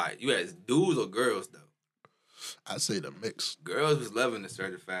 But, all right, you asked dudes or girls, though? I say the mix. Girls was loving the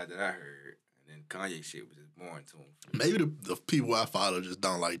certified that I heard, and then Kanye shit was just boring to them. Maybe the people I follow just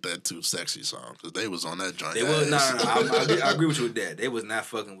don't like that Too Sexy song, because they was on that joint. They was, no. I agree with you with that. They was not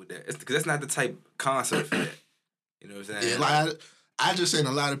fucking with that. Because that's not the type concert for that. You know what I'm saying? Yeah, like, I just seen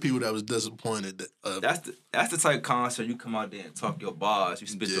a lot of people that was disappointed. That, that's the type of concert you come out there and talk your bars. You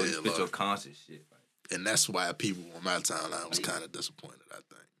spit your concert shit. Like. And that's why people on my timeline was kind of disappointed, I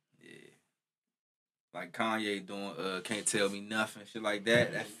think. Yeah. Like Kanye doing Can't Tell Me Nothing, shit like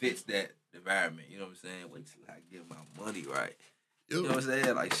that. That fits that environment. You know what I'm saying? Wait till I get my money right. You know what I'm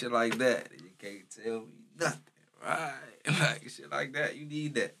saying? Like shit like that. You can't tell me nothing, right? Like shit like that. You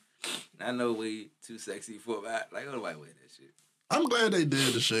need that. I know we too sexy for that. Like, nobody wear that shit. I'm glad they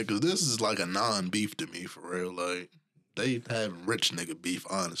did the shit, because this is like a non-beef to me, for real. Like, they having rich nigga beef,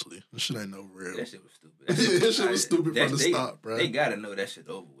 honestly. This shit ain't no real. That shit was stupid. That shit was stupid from the start, bro. They gotta know that shit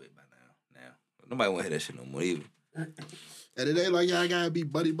over with by now. Nobody want to hear that shit no more either. And it ain't like y'all gotta be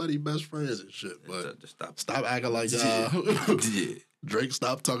buddy best friends and shit. But just stop acting like y'all. Yeah. Drake,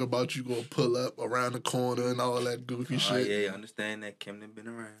 stop talking about you gonna pull up around the corner and all that goofy shit. Yeah, I understand that. Kim done been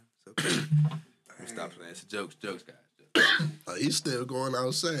around. It's okay. Stop playing. It's jokes, guys. He's still going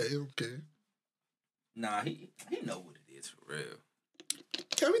outside. He don't care. Nah, he know what it is for real.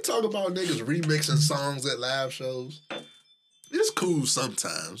 Can we talk about niggas remixing songs at live shows? It's cool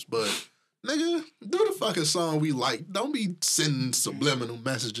sometimes, but nigga, do the fucking song we like. Don't be sending subliminal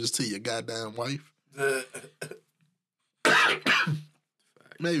messages to your goddamn wife.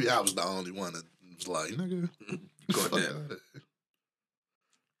 Maybe I was the only one that was like, nigga, go down.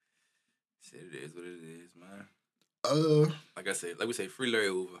 It is what it is, man. Like I said, like we say, free Larry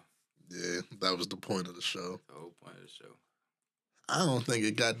Hoover. Yeah, that was the point of the show. The whole point of the show. I don't think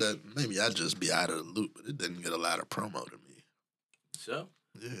it got that. Maybe I just be out of the loop, but it didn't get a lot of promo to me. The show?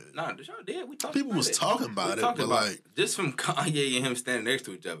 Yeah. Nah, the show did. We talked People about was it. talking about it, but like just from Kanye and him standing next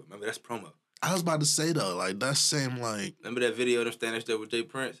to each other. Remember, that's promo. I was about to say though, like that seemed like. Remember that video of them standing next to with Jay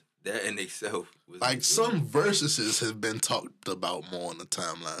Prince? That in itself was like some verses have been talked about more on the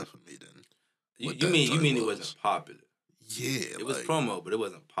timeline for me than. You mean it wasn't popular? Yeah, it was promo, but it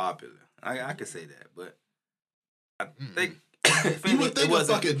wasn't popular. I could say that, but I think you would think a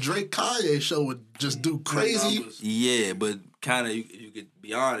fucking Drake Kanye show would just do crazy. Yeah, but kind of you could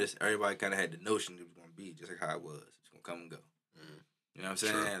be honest. Everybody kind of had the notion it was gonna be just like how it was. It's gonna come and go. You know what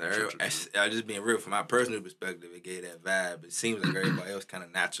I'm saying? I just being real from my personal perspective, it gave that vibe. It seems like everybody else kind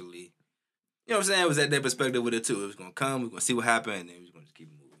of naturally, you know what I'm saying? It was at their perspective with it too. It was gonna come, we're gonna see what happened, and then we was gonna just keep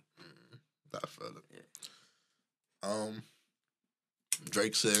moving. I felt it. Yeah.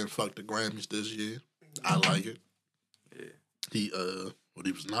 Drake said fuck the Grammys this year. I like it. Yeah. He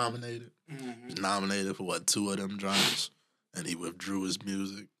was nominated. Mm-hmm. He was nominated for 2 of them joints, and he withdrew his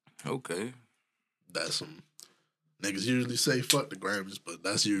music. Okay. That's some niggas usually say fuck the Grammys, but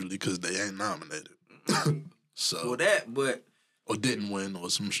that's usually because they ain't nominated. So well, that but or didn't win or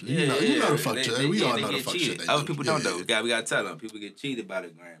some shit. Yeah, you know the fuck they, shit. they, We yeah, all they know the get fuck cheated. shit they Other do. people don't though. We gotta tell them. People get cheated by the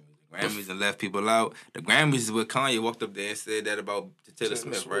Grammys. The Grammys and left people out. The Grammys is what Kanye walked up there and said that about Taylor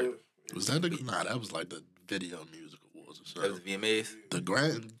Smith, right? Was that that was like the Video Music Awards or something. That was the VMAs. The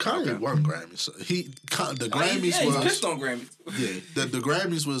Kanye won Grammys. So the Grammys he's was pissed on Grammys. Yeah, the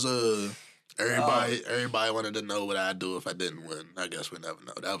Grammys was everybody wanted to know what I'd do if I didn't win. I guess we never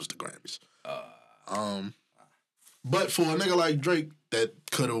know. That was the Grammys. But for a nigga like Drake that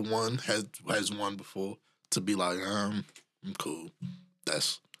could have won, has won before, to be like, I'm cool.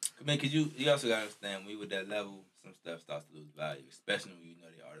 That's. I mean, cause you also gotta understand when you with that level, some stuff starts to lose value, especially when you know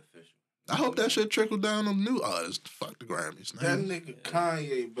they're artificial. I hope that shit trickle down on new artists. Fuck the Grammys. That nigga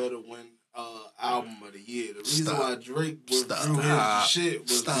Kanye better win album of the year. The reason why Drake withdrew his shit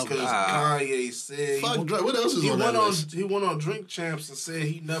was because Kanye said fuck Drake. What else is on that list? He went on Drink Champs and said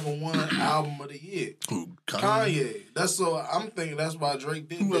he never won an album of the year. Who? Kanye. That's so I'm thinking that's why Drake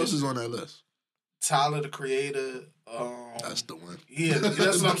did. Who else is on that list? Tyler the Creator. That's the one. Yeah,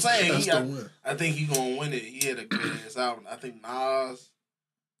 that's what I'm saying. That's the one. I think he gonna win it. He had a good ass album. I think Nas.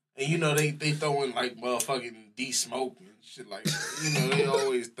 And you know they throw in like motherfucking D Smoke and shit like that. You know they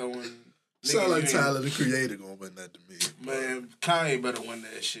always throwing. Sound like Tyler the Creator gonna win that to me. Man, Kanye better win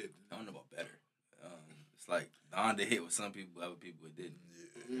that shit. I don't know about better. It's like the under hit with some people, other people it didn't.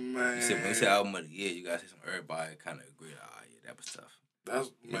 Yeah. Man, when you say album of the year, you guys say some everybody kind of agree. Yeah, that was tough.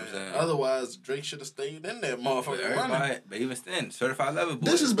 That's you know man. Otherwise, Drake should have stayed in that motherfucker running. But even then, Certified Lover Boy.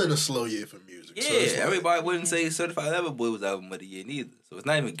 This has been a slow year for music. Yeah, so everybody wouldn't say Certified Lover Boy was album of the year neither. So it's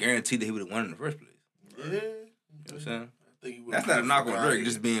not even guaranteed that he would have won in the first place. Yeah, you know what I'm saying. That's not a knock on Drake,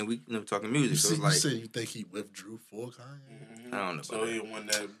 just being we talking music. So it's like you said you think he withdrew for Kanye? I don't know. So he won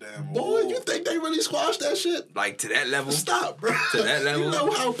that damn. Boy, you think they really squashed that shit? Like to that level? Stop, bro. To that level? You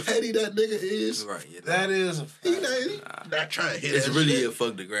know how petty that nigga is. Right. Yeah, that is a fact. He not trying to hit. It's that really shit. a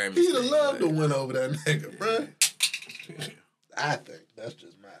fuck the Grammys. He'd have loved to win over that nigga, bro. I think that's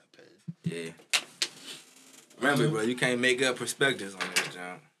just my opinion. Yeah. Remember, bro, you can't make up perspectives on this,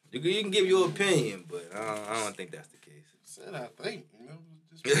 John. You can give your opinion, but I don't think that's the case. Said I think. You know,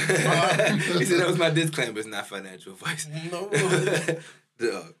 he said that was my disclaimer. It's not financial advice. No.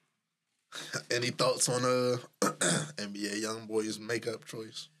 Dog. Any thoughts on NBA YoungBoy's makeup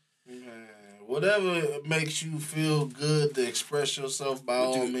choice? Man, whatever makes you feel good to express yourself by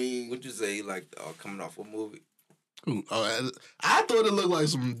all means. What'd you say? Like coming off a movie? Ooh, I thought it looked like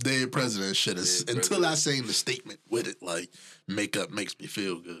some dead president shit until I seen the statement with it. Like makeup makes me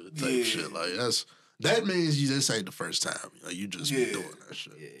feel good type shit. Like that means you just ain't the first time. You just be doing that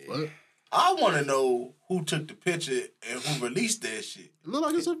shit. Yeah. What? I want to know who took the picture and who released that shit. It looked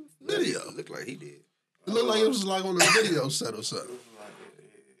like it's a video. It looked like he did. It looked like it was like on a video set or something.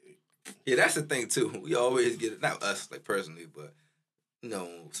 Yeah, that's the thing too. We always get not us like personally, but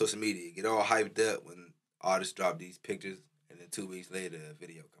social media get all hyped up when artists drop these pictures, and then 2 weeks later a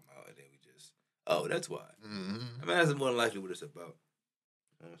video come out, and then we just that's why. Mm-hmm. I mean, that's more than likely what it's about.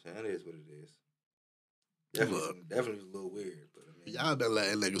 You know what I'm saying? That is what it is. Definitely was a little weird, but I mean, y'all been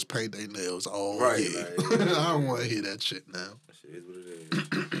letting niggas paint their nails all right, year. Right. I don't want to hear that shit now. That shit is what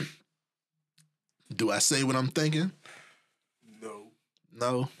it is. Do I say what I'm thinking?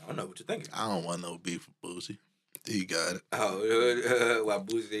 No. I don't know what you're thinking. I don't want no beef with Boosie. He got it. Oh, why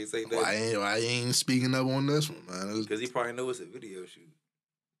Boosie ain't say that? Why ain't speaking up on this one, man? Because he probably knows it's a video shoot.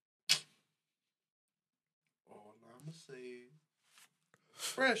 All I'm going to say is,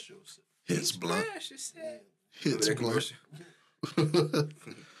 express yourself. Hits blunt. Yourself. Hits blunt.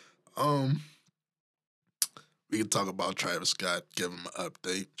 We can talk about Travis Scott, give him an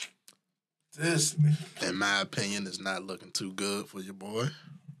update. This, in my opinion, is not looking too good for your boy.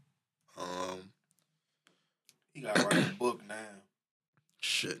 He got to write a book now.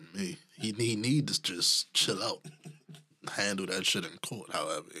 Shouldn't me. He need to just chill out. Handle that shit in court,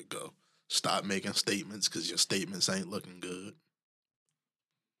 however it go. Stop making statements because your statements ain't looking good.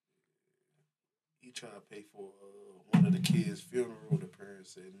 He tried to pay for one of the kids' funeral. The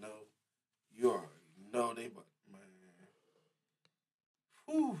parents said, no. You already know they, man.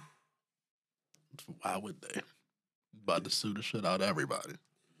 Whew. Why would they? About to sue the shit out of everybody.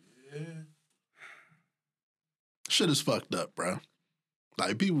 Yeah. Shit is fucked up, bro.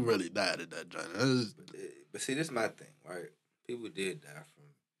 Like, people really died at that joint. But see, this is my thing, right? People did die from,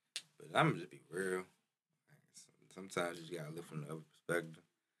 but I'm gonna just be real. Like, sometimes you just gotta look from the other perspective.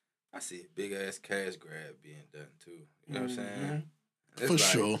 I see a big ass cash grab being done too. You know what I'm saying? It's For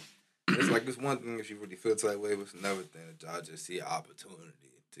sure. It's one thing if you really feel that way, but it's another thing that y'all just see an opportunity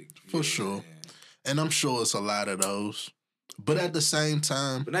to. For sure. And I'm sure it's a lot of those. But at the same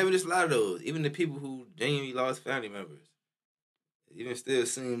time, But not even just a lot of those. Even the people who genuinely lost family members. It even still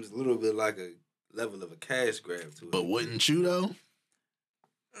seems a little bit like a level of a cash grab to it. but wouldn't you though?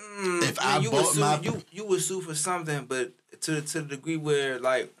 If I I bought my you would sue for something, but to the degree where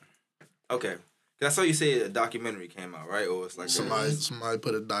like, okay, cause I saw you say a documentary came out, right? Or it's like somebody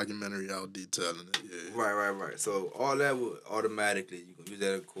put a documentary out detailing it. Yeah. Right. So all that would automatically you can use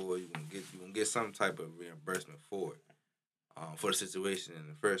that in court. You gonna get some type of reimbursement for it, for the situation in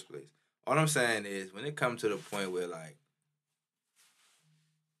the first place. All I'm saying is when it comes to the point where like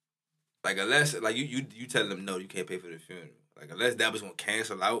unless like you tell them no, you can't pay for the funeral. Like unless that was gonna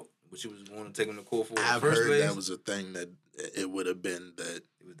cancel out what you was going to take them to court for. I've in the first heard place, that was a thing that it would have been that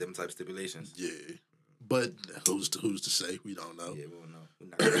it was them type of stipulations. Yeah, but who's to say? We don't know. Yeah, we don't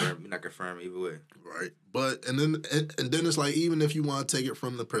know. We're not confirmed either way. Right, but and then it's like even if you want to take it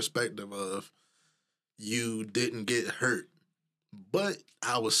from the perspective of you didn't get hurt, but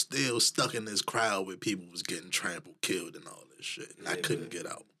I was still stuck in this crowd where people was getting trampled, killed, and all this shit, and I couldn't get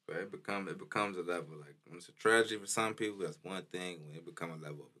out. But it becomes a level like when it's a tragedy for some people, that's one thing. When it becomes a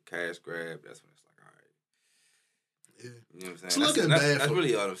level of a cash grab, that's when it's like, all right. Yeah, you know what I'm saying. It's looking bad. That's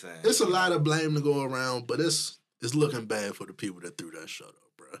really all I'm saying. It's a lot of blame to go around, but it's looking bad for the people that threw that shit up,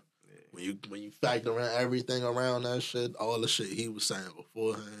 bro. Yeah. When you factor in everything around that shit, all the shit he was saying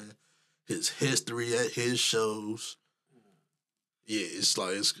beforehand, his history at his shows. Yeah, it's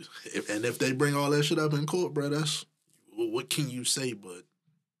like if they bring all that shit up in court, bro, that's what can you say? But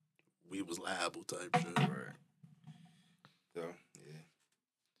we was liable type shit, right? So yeah,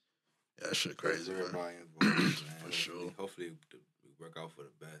 that shit crazy, man. Everybody involved, man. For sure. Hopefully, we work out for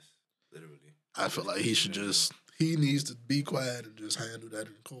the best. Literally, I feel like he should he needs to be quiet and just handle that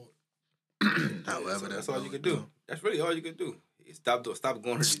in court. However, that's all you could do. That's really all you could do. Stop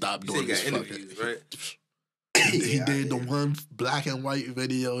going. Stop doing this interviews, right? He did the one black and white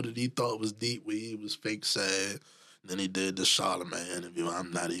video that he thought was deep where he was fake sad. Then he did the Charlamagne interview.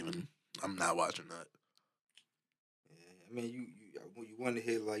 I'm not watching that. Yeah, I mean, you want to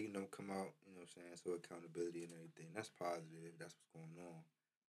hear come out, you know what I'm saying, so accountability and everything. That's positive. That's what's going on.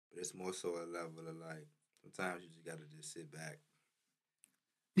 But it's more so a level of sometimes you just gotta just sit back.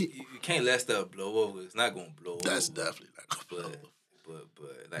 You can't let stuff blow over. It's not gonna blow over. That's definitely not gonna blow over.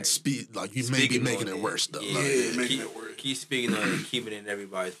 But you may be making it worse though. Yeah, making it worse. Keep speaking on it, keeping it in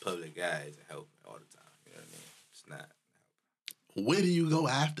everybody's public eyes and helping all the time. You know what I mean? It's not. Where do you go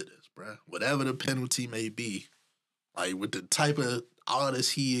after this, bro? Whatever the penalty may be, like with the type of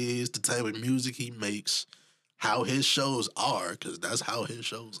artist he is, the type of music he makes, how his shows are, because that's how his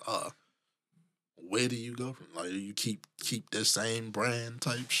shows are. Where do you go from? Like, do you keep the same brand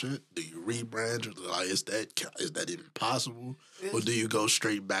type shit? Do you rebrand? Like, is that even possible? Or do you go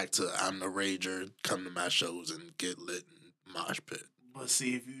straight back to I'm the rager, come to my shows and get lit and mosh pit? But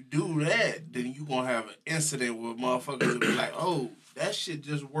see, if you do that, then you gonna have an incident where motherfuckers will be like, "Oh, that shit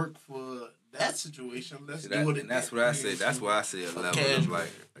just worked for that situation. Let's do it." And that's what I say. That's why I say a level of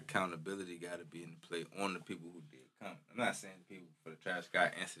accountability got to be in play on the people who did come. I'm not saying the people for the Trash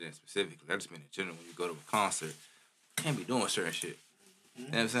Guy incident specifically. I just mean in general when you go to a concert, you can't be doing certain shit. You know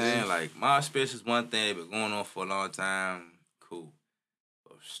what I'm saying? Like, mosh pits is one thing, but going on for a long time, cool.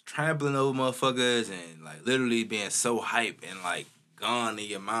 But trampling over motherfuckers and literally being so hype and gone in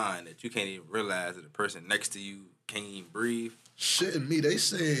your mind that you can't even realize that the person next to you can't even breathe. Shitting me. They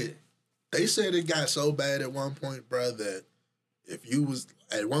said it got so bad at one point, bro, that if you was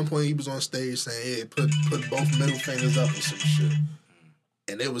at one point he was on stage saying, "Hey, put both middle fingers up" or some shit.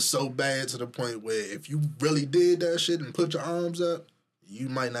 And it was so bad to the point where if you really did that shit and put your arms up, you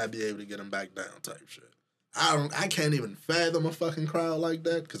might not be able to get them back down type shit. I can't even fathom a fucking crowd like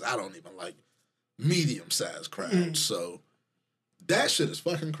that because I don't even like medium-sized crowds. So that shit is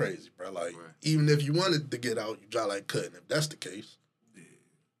fucking crazy, bro. Even if you wanted to get out, you just couldn't. If that's the case,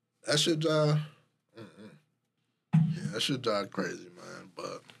 that shit just, yeah, that shit just crazy, man.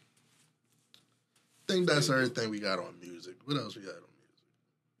 But I think that's everything we got on music. What else we got on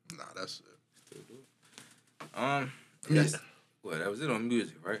music? Nah, that's it. Yes. Well, that was it on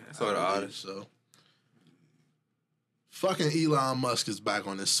music, right? That's all the artists. So, fucking Elon Musk is back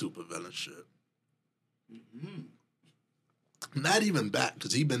on this supervillain shit. Not even back,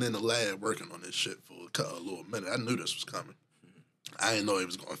 because he been in the lab working on this shit for a little minute. I knew this was coming. I didn't know he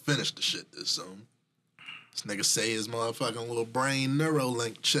was going to finish the shit this soon. This nigga say his motherfucking little brain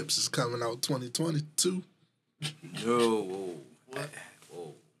Neuralink chips is coming out 2022. Yo, what?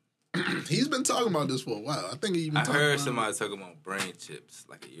 Whoa. He's been talking about this for a while. I think he even I heard about somebody talking about brain chips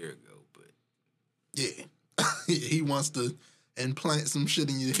like a year ago, but yeah. He wants to implant some shit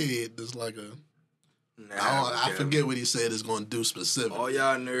in your head that's like a... I forget what he said it's going to do specifically. All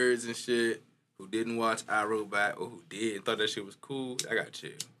y'all nerds and shit who didn't watch iRobot or who did and thought that shit was cool, I got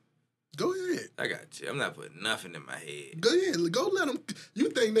chill. Go ahead. I got chill. I'm not putting nothing in my head. Go ahead. Go let them... You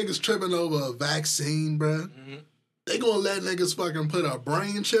think niggas tripping over a vaccine, bruh? Mm-hmm. They gonna let niggas fucking put a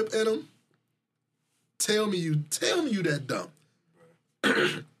brain chip in them? Tell me you that dumb.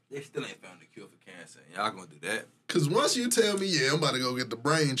 They still ain't found the cure for cancer. Y'all gonna do that? Because once you tell me, yeah, I'm about to go get the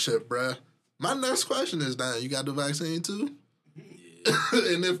brain chip, bruh, my next question is, you got the vaccine too? Yeah.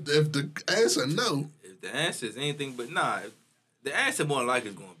 And if the answer no. If the answer is anything but nah, the answer more than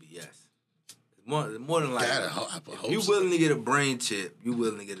likely is going to be yes. More than likely. If you willing to get a brain chip, you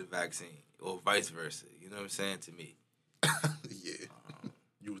willing to get a vaccine. Or vice versa. You know what I'm saying to me? Yeah.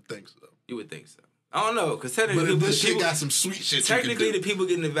 You would think so. You would think so. I don't know, because technically... But if this shit got some sweet shit technically, the people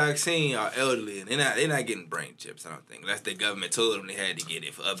getting the vaccine are elderly, and they're not getting brain chips, I don't think. Unless the government told them they had to get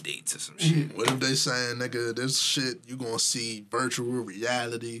it for updates or some shit. What if they saying, nigga, this shit, you gonna see virtual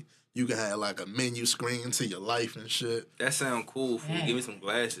reality, you can have like a menu screen to your life and shit. That sound cool, fool. Give me some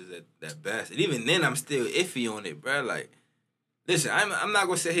glasses at best. And even then, I'm still iffy on it, bro. Like, listen, I'm not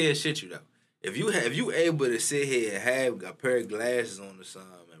gonna sit here and shit you, though. If you able to sit here and have a pair of glasses on or something,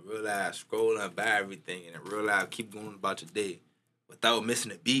 real life scrolling by everything and in real life keep going about your day without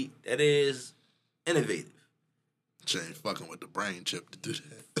missing a beat, that is innovative. She ain't fucking with the brain chip to do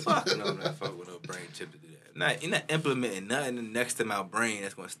that. Fuck no, I'm not fucking with no brain chip to do that. You're not implementing nothing next to my brain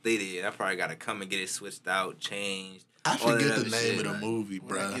that's gonna stay there. I probably gotta come and get it switched out, changed. I forget the name of the movie,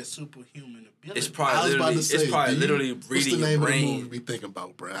 bro. Get superhuman ability. It's probably literally reading what's the your name brain. Of the movie we thinking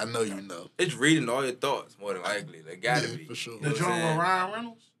about, bro? I know you know. It's reading all your thoughts, more than likely. They gotta be. For sure. The joint with Ryan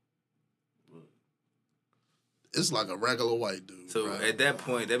Reynolds? It's like a regular white dude. So bro. At that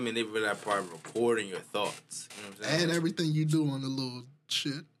point, that means they really are probably recording your thoughts. You know what I'm saying? And everything you do on the little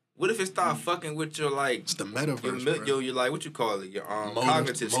shit. What if it start fucking with your like? It's the metaverse. Your like what you call it? Your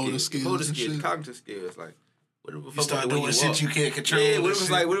cognitive skills, motor skills, cognitive skills. Like what if you start doing shit you can't control? Yeah, what if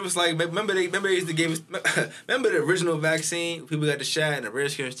it was like? Remember they used to give us. Remember the original vaccine? People got the shot and the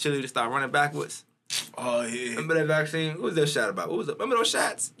Redskins cheerleaders start running backwards. Oh yeah. Remember that vaccine? What was that shot about? What was it? Remember those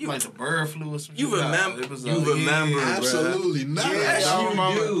shots? Like the bird flu or something. You remember? Absolutely not. Yes,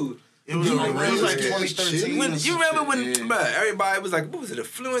 you do. It was like 2013. You remember when everybody was like, what was it,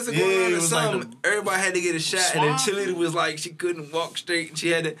 influenza going on or something? Like everybody had to get a shot, and then cheerleader was like, she couldn't walk straight, and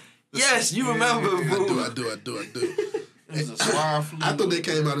she had to. Yes, you remember. I do. It was a swine flu. I thought they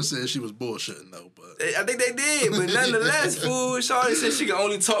came out and said she was bullshitting though, but I think they did. But nonetheless, fool, Shawty said she can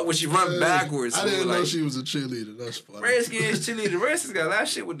only talk when she run backwards. I didn't know she was a cheerleader. That's funny. Redskins cheerleader. Redskins got a lot of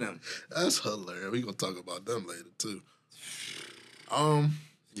shit with them. That's hilarious. We gonna talk about them later too.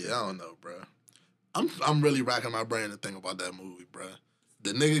 Yeah, I don't know, bro. I'm really racking my brain to think about that movie, bro.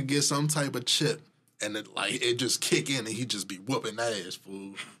 The nigga get some type of chip. And it just kick in and he just be whooping ass,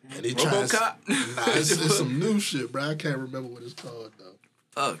 fool. And he RoboCop? It's some new shit, bro. I can't remember what it's called though.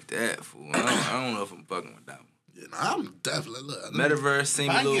 Fuck that, fool. I don't know if I'm fucking with that one. Yeah, I'm definitely Metaverse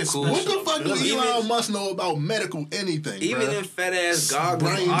seems a little cool. What the fuck do Elon Musk know about medical anything? Even in fat ass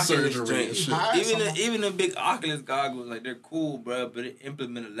goggles, brain Oculus surgery and shit. Even the big Oculus goggles, like they're cool, bro. But it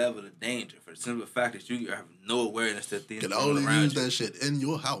implement a level of danger for the simple fact that you have no awareness that things can going only around use you. that shit in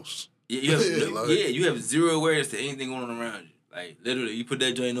your house. You have zero awareness to anything going on around you. Like literally, you put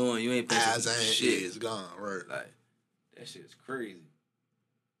that joint on, you ain't paying shit. It's gone, right? Like that shit's crazy.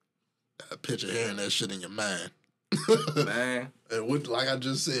 I picture hearing that shit in your mind. Man. And what, like I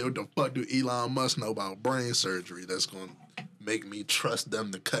just said, what the fuck do Elon Musk know about brain surgery that's gonna make me trust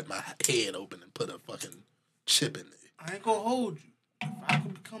them to cut my head open and put a fucking chip in it? I ain't gonna hold you. If I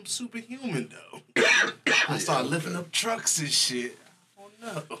could become superhuman though, I start lifting up trucks and shit.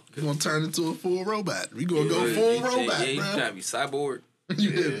 No. You're gonna turn into a full robot. We gonna go full robot, bro. You trying to be cyborg.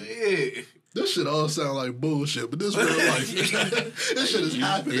 Yeah. This shit all sound like bullshit, but this real life. This shit is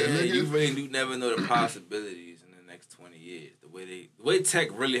happening, nigga. You really do never know the possibilities in the next 20 years. The way tech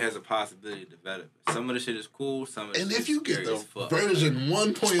really has a possibility to develop. Some of the shit is cool, some of the and shit if you is get the version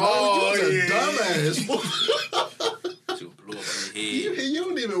 1.0, you're a dumbass. She'll blow up in your head. You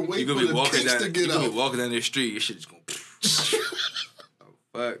don't even wait for the kicks to get out. You gonna be walking down the street, your shit just going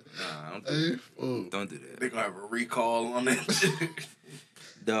Fuck. Nah, don't do Hey, that. fool. Don't do that. They gonna have a recall on that shit.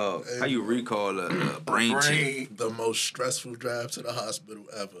 Dog, how you recall a brain chip? The most stressful drive to the hospital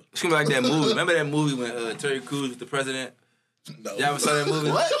ever. It's gonna be like that movie. Remember that movie when Terry Crews was the president? No. Y'all ever saw that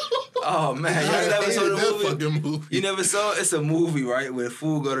movie? What? Oh man, y'all never saw the that movie? fucking movie. You never saw it? It's a movie, right? Where the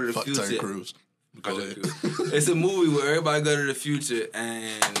fool go to the Fuck future. Terry Crews. Go ahead. It's a movie where everybody go to the future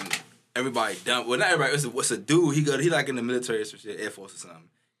and everybody dumb. Well, not everybody. It's a dude. He like in the military or some shit, Air Force or something.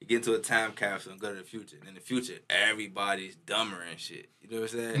 He get into a time capsule and go to the future. And in the future, everybody's dumber and shit. You know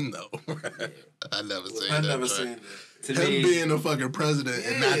what I'm saying? No. I never seen I that. never right? seen that. To Him me, being the fucking president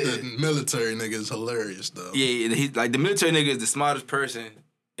and not the military nigga is hilarious, though. yeah, and he's like the military nigga is the smartest person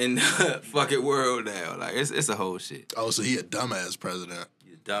in the fucking world now. Like it's a whole shit. Oh, so he a dumbass president.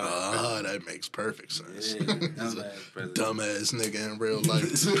 You dumb. Oh, that makes perfect sense. Yeah, He's a dumbass president. dumbass nigga in real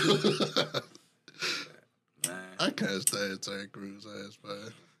life. Man. I can't stand Terry Crews ass,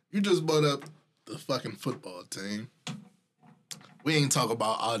 man. You just brought up the fucking football team. We ain't talk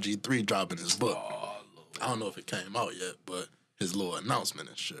about RG3 dropping his book. I don't know if it came out yet, but his little announcement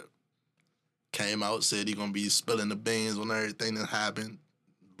and shit. Came out, said he gonna be spilling the beans on everything that happened,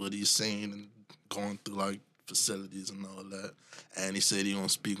 what he's seen and going through like facilities and all that. And he said he gonna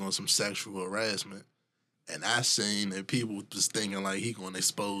speak on some sexual harassment. And I seen that people was thinking like he gonna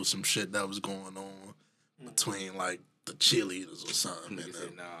expose some shit that was going on between like the cheerleaders or something. Nigga And,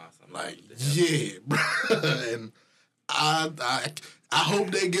 said, nah, something like, like that. yeah, bro. And I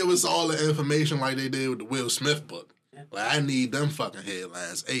hope they give us all the information like they did with the Will Smith book. Like, I need them fucking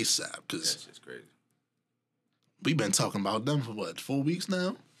headlines ASAP, because That's just crazy. we've been talking about them for, 4 weeks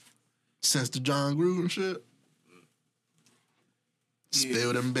now? Since the John Gruden shit? Yeah.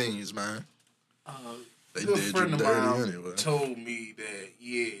 Spill them beans, man. They Good did you friend of dirty mine anyway. told me that,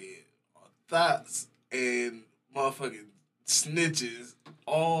 yeah, thoughts and motherfucking snitches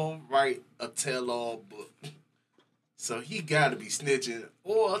all write a tell-all book. So he gotta be snitching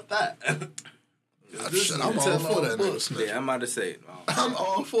or a thought. Shit, I'm all for that nigga snitching. Yeah, I'm about to say it. I'm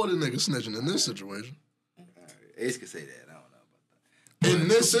all for the nigga snitching in this situation. Ace can say that. I don't know about that. In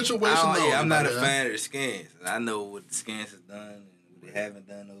this situation, though, I'm not a nigga, fan of the scans. I know what the scans has done and what they haven't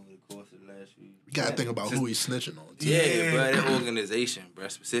done over the course of the last few years. You gotta think about who he's snitching on. Too. Yeah, bro, that organization, bro,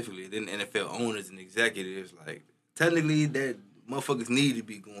 specifically, then NFL owners and executives, like, technically, that motherfuckers need to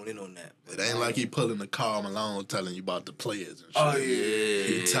be going in on that. It ain't like he pulling the Karl Malone telling you about the players and shit. Oh, yeah.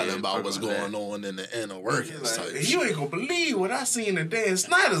 He telling about what's fuck going on in the inner workings Like, type you shit. ain't gonna believe what I seen in Dan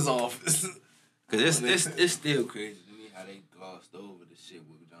Snyder's office. Because it's still crazy to me how they glossed over the shit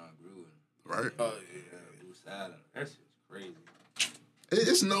with John Gruden. Right? Oh, yeah. Bruce Allen. That shit's crazy.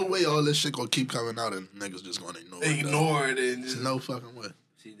 It's no way all this shit gonna keep coming out and niggas just gonna ignore it. They ignore it and There's just... no fucking way.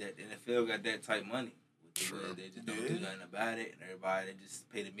 See, that the NFL got that type money. True. They just don't do nothing about it, and everybody, they just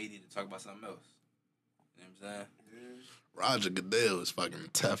pay the media to talk about something else. You know what I'm saying? Roger Goodell is fucking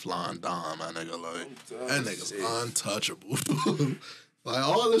Teflon Don, my nigga. Like, that nigga's untouchable. Like,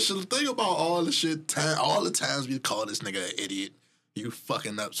 all this shit, think about all the shit, all the times we call this nigga an idiot. You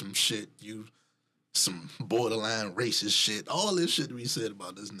fucking up some shit. You some borderline racist shit. All this shit we said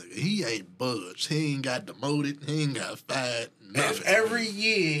about this nigga. He ain't budged. He ain't got demoted. He ain't got fired. If every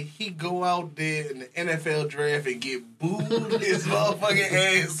year he go out there in the NFL draft and get booed his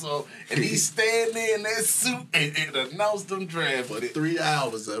motherfucking ass off, and he stand there in that suit and announce them draft For picks. 3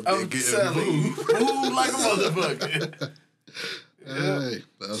 hours up there I'm getting telling you, booed. booed like a motherfucker. Hey,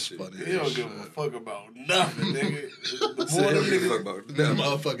 that's funny. He don't as give shit. a fuck about nothing, nigga. The more What them the niggas, fuck about Them that?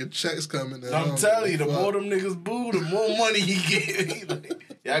 motherfucking checks coming in. I'm telling you, the more them niggas boo, the more money he get. He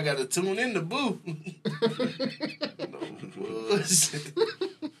like, y'all gotta tune in to boo. No bullshit.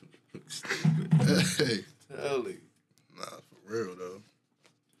 Hey, Tell you. nah, for real though.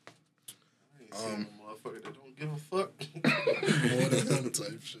 I ain't seen no motherfucker that don't give a fuck. More than him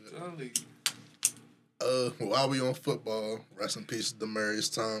type shit. Tell you. While we on football, rest in peace to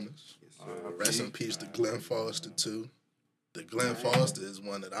Demarius Thomas. Rest in peace to Glenn Foster too. The Glenn Foster is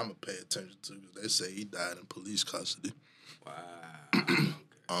one that I'm gonna pay attention to because they say he died in police custody.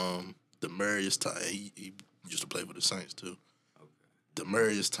 Wow. Demarius Thomas, he used to play for the Saints too.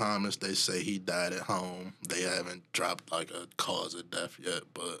 Demarius Thomas, they say he died at home. They haven't dropped like a cause of death yet,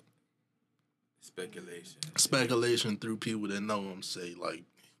 but speculation through people that know him say like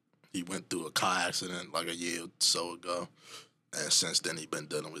he went through a car accident like a year or so ago. And since then, he been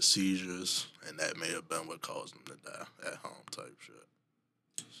dealing with seizures, and that may have been what caused him to die at home type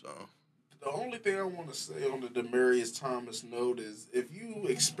shit. So, The only thing I want to say on the Demarius Thomas note is if you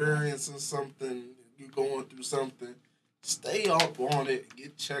experiencing something, you going through something, stay up on it,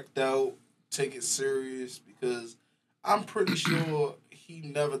 get checked out, take it serious, because I'm pretty sure he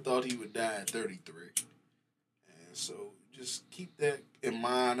never thought he would die at 33. And so just keep that in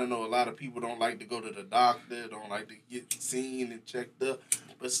mind. I know a lot of people don't like to go to the doctor, don't like to get seen and checked up,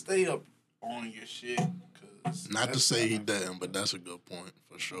 but stay up on your shit. Not to say he didn't, but that's a good point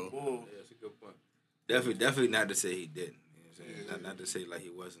for sure. Well, Yeah, that's a good point. Definitely not to say he didn't. You know what I'm saying? Not to say like he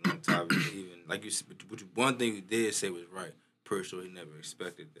wasn't on top of it. Even like you, one thing you did say was right. Pretty sure he never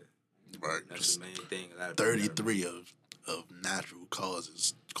expected that. Right. That's Just the main thing. A lot of 33 of natural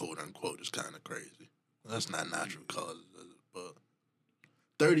causes, quote unquote, is kind of crazy. That's not natural causes, but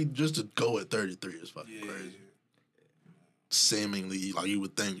 30 just to go at 33 is fucking crazy. Seemingly, like you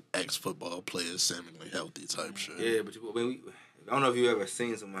would think, ex-football players seemingly healthy type shit. Yeah, but I don't know if you ever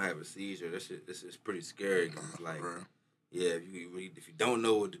seen someone have a seizure. This is pretty scary. 'Cause it's like, yeah, if you don't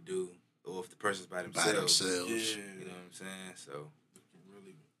know what to do, or if the person's by themselves, yeah. you know what I'm saying. So,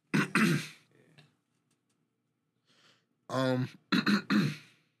 Really,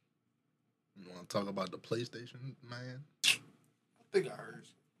 You want to talk about the PlayStation man? I think I heard.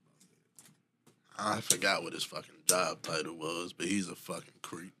 I forgot what his fucking job title was, but he's a fucking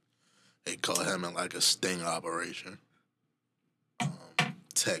creep. They call him in like a sting operation.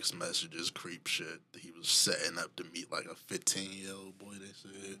 Text messages, creep shit. He was setting up to meet like a 15-year-old boy, they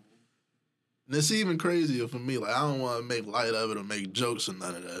said. And it's even crazier for me. Like, I don't want to make light of it or make jokes or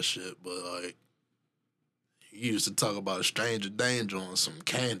none of that shit, but like, he used to talk about stranger danger on some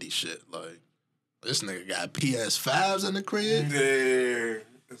candy shit. Like, this nigga got PS5s in the crib. Yeah.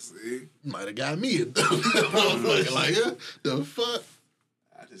 See? Might have got me a motherfucker. Like, yeah, the fuck?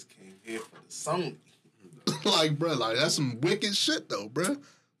 I just came here for the Sony. Like, bro, like, that's some wicked shit, though, bro.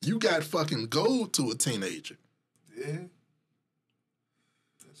 You got fucking gold to a teenager. Yeah.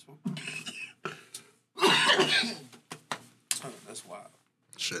 That's what. That's wild.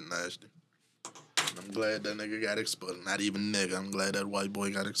 Shit nasty. I'm glad that nigga got exposed. Not even nigga. I'm glad that white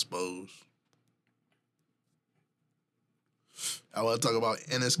boy got exposed. I want to talk about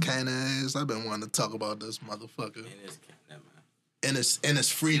Ennis Canaz. I've been wanting to talk about this motherfucker. Ennis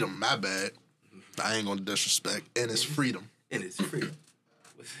Freedom, my bad. I ain't gonna disrespect. Ennis Freedom. Ennis Freedom.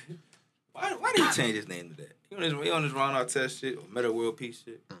 Why did he change his name to that? He on this Ron Artest shit or Meta World Peace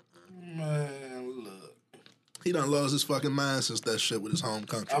shit? Man, look. He done lost his fucking mind since that shit with his home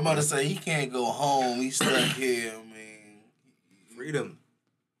country. I'm about to say, he can't go home. He's stuck here, man. Freedom.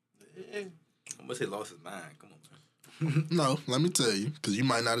 Yeah. I'm gonna say lost his mind. Come on, man. No, let me tell you, because you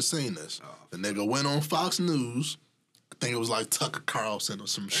might not have seen this. The nigga went on Fox News. I think it was like Tucker Carlson or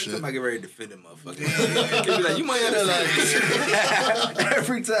some shit. Every time I get ready to defend him, motherfucker. Be like, you might not have seen this.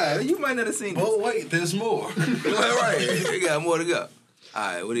 Every time. You might not have seen this. Oh, wait, there's more. Right. We got more to go. All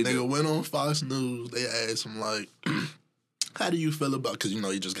right, what do you Nigga do? went on Fox News. They asked him, like, how do you feel about, because, you know,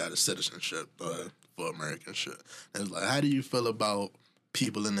 he just got a citizenship for American shit. And it's like, how do you feel about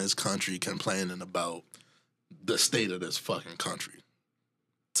people in this country complaining about the state of this fucking country?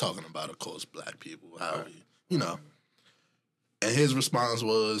 Talking about, of course, black people, how we, you know. And his response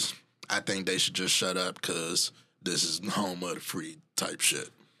was, I think they should just shut up because this is home of the free type shit.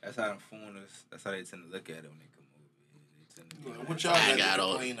 That's how that's how they tend to look at it when they come over here. What y'all got to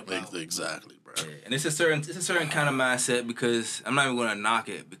complain about? Exactly, bro. Yeah. And it's a certain kind of mindset because I'm not even gonna knock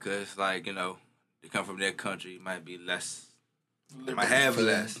it because like, you know, they come from their country, it might be less. They might have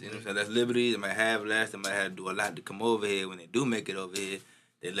less. You know what I'm saying? That's liberty. They might have less. They might have to do a lot to come over here. When they do make it over here,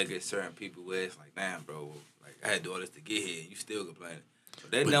 they look at certain people where it's like, damn, bro, like I had to do all this to get here. You still complaining.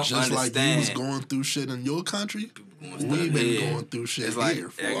 But they don't just understand. like you was going through shit in your country, we've been going through shit it's like, here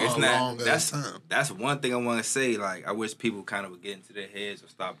for a long ass time. That's one thing I want to say. Like, I wish people kind of would get into their heads or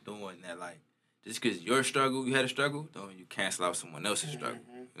stop doing that. Like, just because your struggle, you had a struggle, don't mean you cancel out someone else's struggle.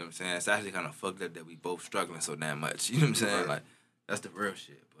 You know what I'm saying? It's actually kind of fucked up that we both struggling so damn much. You know what I'm saying? Right. Like, that's the real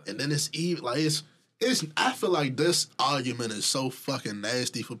shit. But. And then it's even like it's. I feel like this argument is so fucking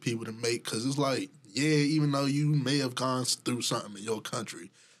nasty for people to make because it's like, yeah, even though you may have gone through something in your country,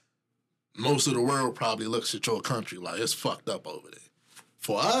 most of the world probably looks at your country like it's fucked up over there.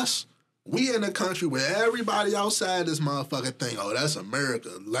 For us, we in a country where everybody outside this motherfucking thing, oh, that's America,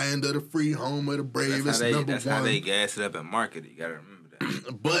 land of the free, home of the brave, it's number one. That's how they gas it up and market it. You gotta remember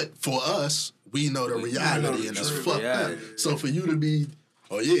that. But for us, we know the reality and it's fucked up. So for you to be,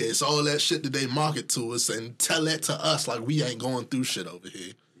 oh yeah, it's all that shit that they market to us and tell that to us like we ain't going through shit over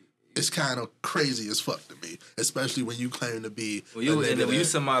here. It's kind of crazy as fuck to me, especially when you claim to be. Well, you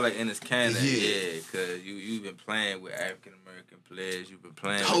somebody like Ennis Cannon, yeah, because you've been playing with African American players, you've been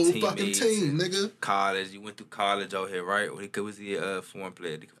playing whole with fucking team, nigga. College, you went through college out here, right? Or was he a foreign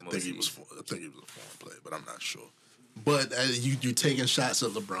player? I think he was a foreign player, but I'm not sure. But you taking shots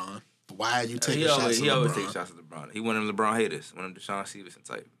at LeBron. why are you taking He shots always at LeBron? takes shots at LeBron. He one of them LeBron haters, one of them Deshaun Stevenson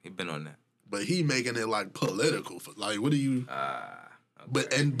type. He been on that. But he making it like political. Like, what are you?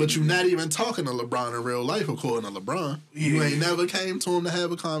 Okay. But you're not even talking to LeBron in real life, according to LeBron. You ain't never came to him to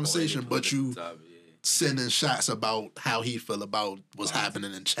have a conversation, but you sending shots about how he feel about what's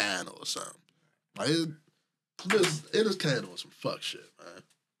happening in China or something. Like, it is kind of some fuck shit, man.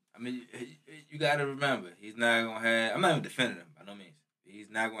 I mean, you got to remember, he's not gonna have. I'm not even defending him by no means. He's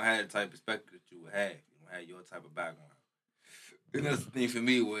not gonna have the type of perspective that you would have. You don't have your type of background. And that's the thing for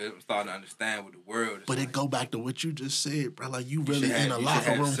me where I'm starting to understand what the world is. But like. it go back to what you just said, bro. Like, you really in a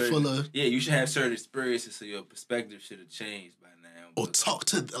locker room full of... Yeah, you should have certain experiences so your perspective should have changed by now. Or talk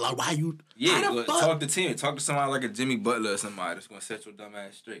to... Like, why you... Yeah, talk to team. Talk to somebody like a Jimmy Butler or somebody that's going to set your dumb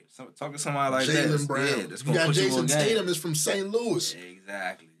ass straight. Talk to somebody like Jaylen Brown. Yeah, that's going to put Jason you on Tatum is from St. Louis. Yeah,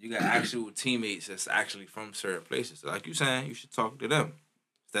 exactly. You got actual teammates that's actually from certain places. So like you saying, you should talk to them.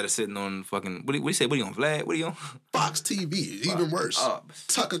 Instead of sitting on fucking... What do you say? What are you on, Vlad? What are you on? Fox TV. Even worse.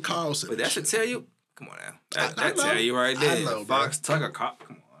 Tucker Carlson. But that should tell you... Come on now. That tell you right there. I know, Fox, Tucker Carlson.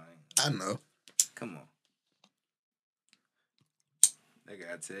 Come on. I know. Come on. They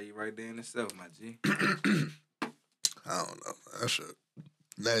gotta tell you right there in itself, my G. I don't know. That shit.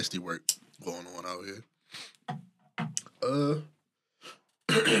 Nasty work going on out here.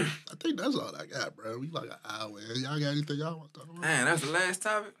 I think that's all I got, bro. We like an hour in. Y'all got anything y'all want to talk about? Man, that's the last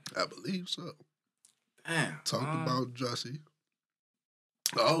topic? I believe so. Damn. Talked about Jussie.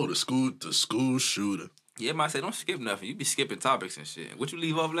 Oh, the school shooter. Yeah, I say don't skip nothing. You be skipping topics and shit. What you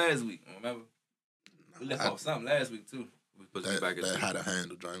leave off last week? Remember? We left off something last week too. We supposed to be back at that how to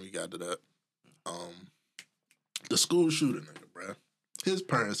handle, John. We got to that. The school shooter nigga, bro. His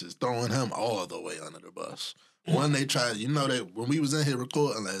parents is throwing him all the way under the bus. One, they tried, when we was in here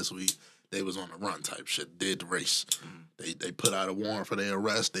recording last week, they was on the run type shit, did the race. They put out a warrant for their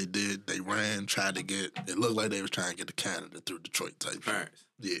arrest. They ran, tried to get, it looked like they was trying to get to Canada through Detroit type parents.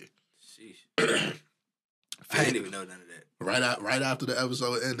 Shit. Yeah. Sheesh. I didn't even know none of that. Right after the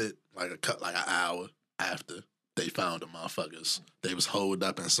episode ended, like an hour after, they found the motherfuckers. They was holed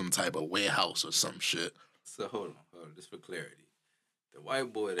up in some type of warehouse or some shit. So hold on, just for clarity. The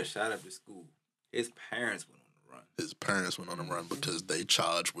white boy that shot up the school, his parents went on the run. His parents went on the run because they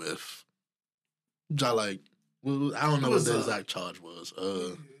charged with, I don't know what the exact charge was.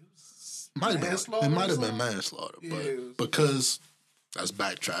 It might have been manslaughter, but because, let's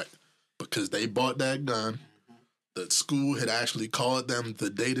backtrack, because they bought that gun, the school had actually called them the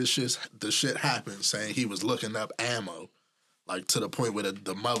day the shit happened, saying he was looking up ammo, like to the point where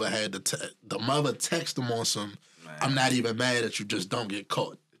the mother had the mother text him on some, man, I'm not even mad at you, just don't get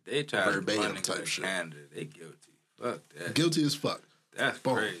caught. They tried verbatim to type shit. Canada. They guilty. Fuck that. Guilty as fuck. That's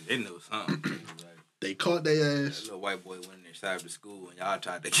crazy. They know something. They caught their ass. That little white boy went in there, shot up the school, and y'all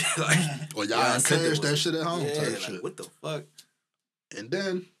tried to get like... Or y'all encouraged that shit at home type like, shit. What the fuck? And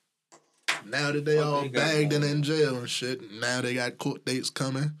then, now that they all bagged and in jail and shit, now they got court dates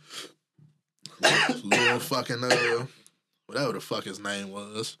coming. Little fucking, whatever the fuck his name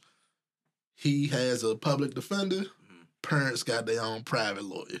was. He has a public defender. Parents got their own private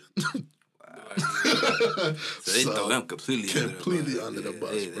lawyer. So they throw him completely under the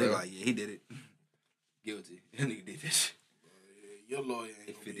bus. They're like, yeah, he did it. Guilty. That nigga did that shit. Your lawyer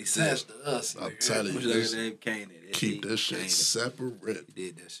ain't 50 attached to us. I'm telling you, keep this shit separate. He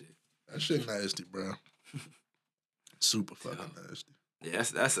did that shit. That shit nasty, bro. Super fucking nasty. Yeah,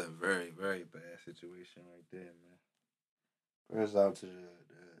 that's a very, very bad situation right there, man. Prayers out to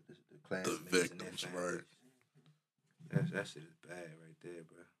the classmates, the victims, right? That shit is bad right there,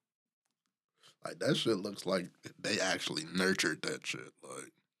 bro. Like, that shit looks like they actually nurtured that shit.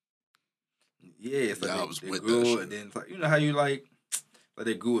 Like, yeah, it's like I was with grew that it, shit. and then like, you know how you like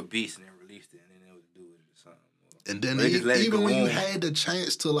they grew a beast and then released it, and then they would do with it or something. And then even when you had the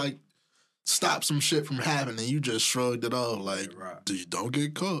chance to like stop some shit from happening, you just shrugged it off. Like, you don't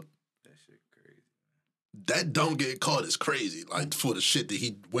get caught. That shit crazy. That don't get caught is crazy. Like, for the shit that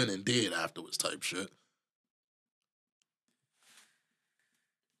he went and did afterwards type shit.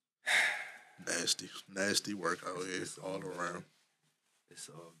 Nasty work out here all around. It's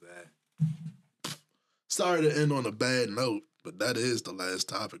all bad. Sorry to end on a bad note, but that is the last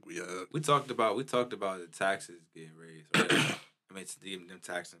topic we had. We talked about the taxes getting raised, right? I mean, them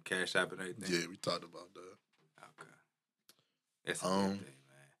taxes and Cash App and everything. Yeah, we talked about that. Okay. That's a good thing,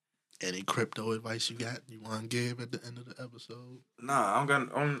 man. Any crypto advice you got? You want to give at the end of the episode? Nah, I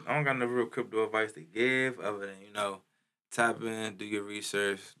don't got no real crypto advice to give, other than tap in, do your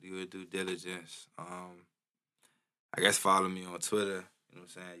research, do your due diligence. I guess follow me on Twitter. You know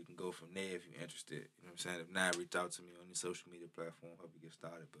what I'm saying? You can go from there if you're interested. You know what I'm saying? If not, reach out to me on the social media platform, help you get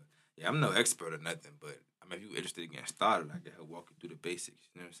started. But yeah, I'm no expert or nothing, but I mean, if you're interested in getting started, I can help walk you through the basics.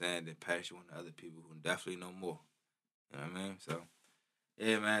 You know what I'm saying? Then pass you on to other people who definitely know more. You know what I mean? So,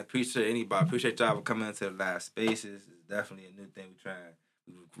 yeah, man, appreciate anybody. Appreciate y'all for coming into the live spaces. It's definitely a new thing we're trying.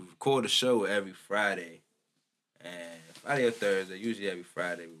 We record the show every Friday. And Friday or Thursday, usually every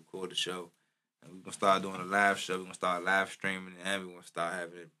Friday, we record the show. And we're going to start doing a live show. We're going to start live streaming. And we're going to start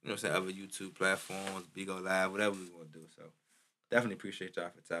having, you know what I'm saying, other YouTube platforms, Bigo Live, whatever we want to do. So, definitely appreciate y'all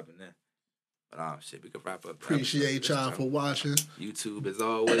for tapping in. But shit, we can wrap up. Appreciate y'all for watching. YouTube as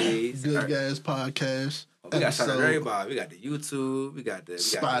always. Good Guys Podcast. We got shout out to everybody. We got the YouTube. We got the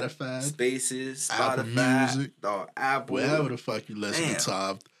Spotify, Spaces, Apple Spotify, Music, Apple. wherever the fuck you listen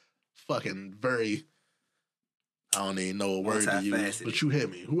to. Fucking very. I don't even know a word to use, but you hear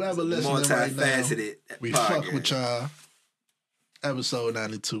me. Whoever listening right now, we fuck with y'all. Episode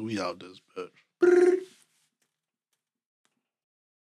 92. We out this bitch.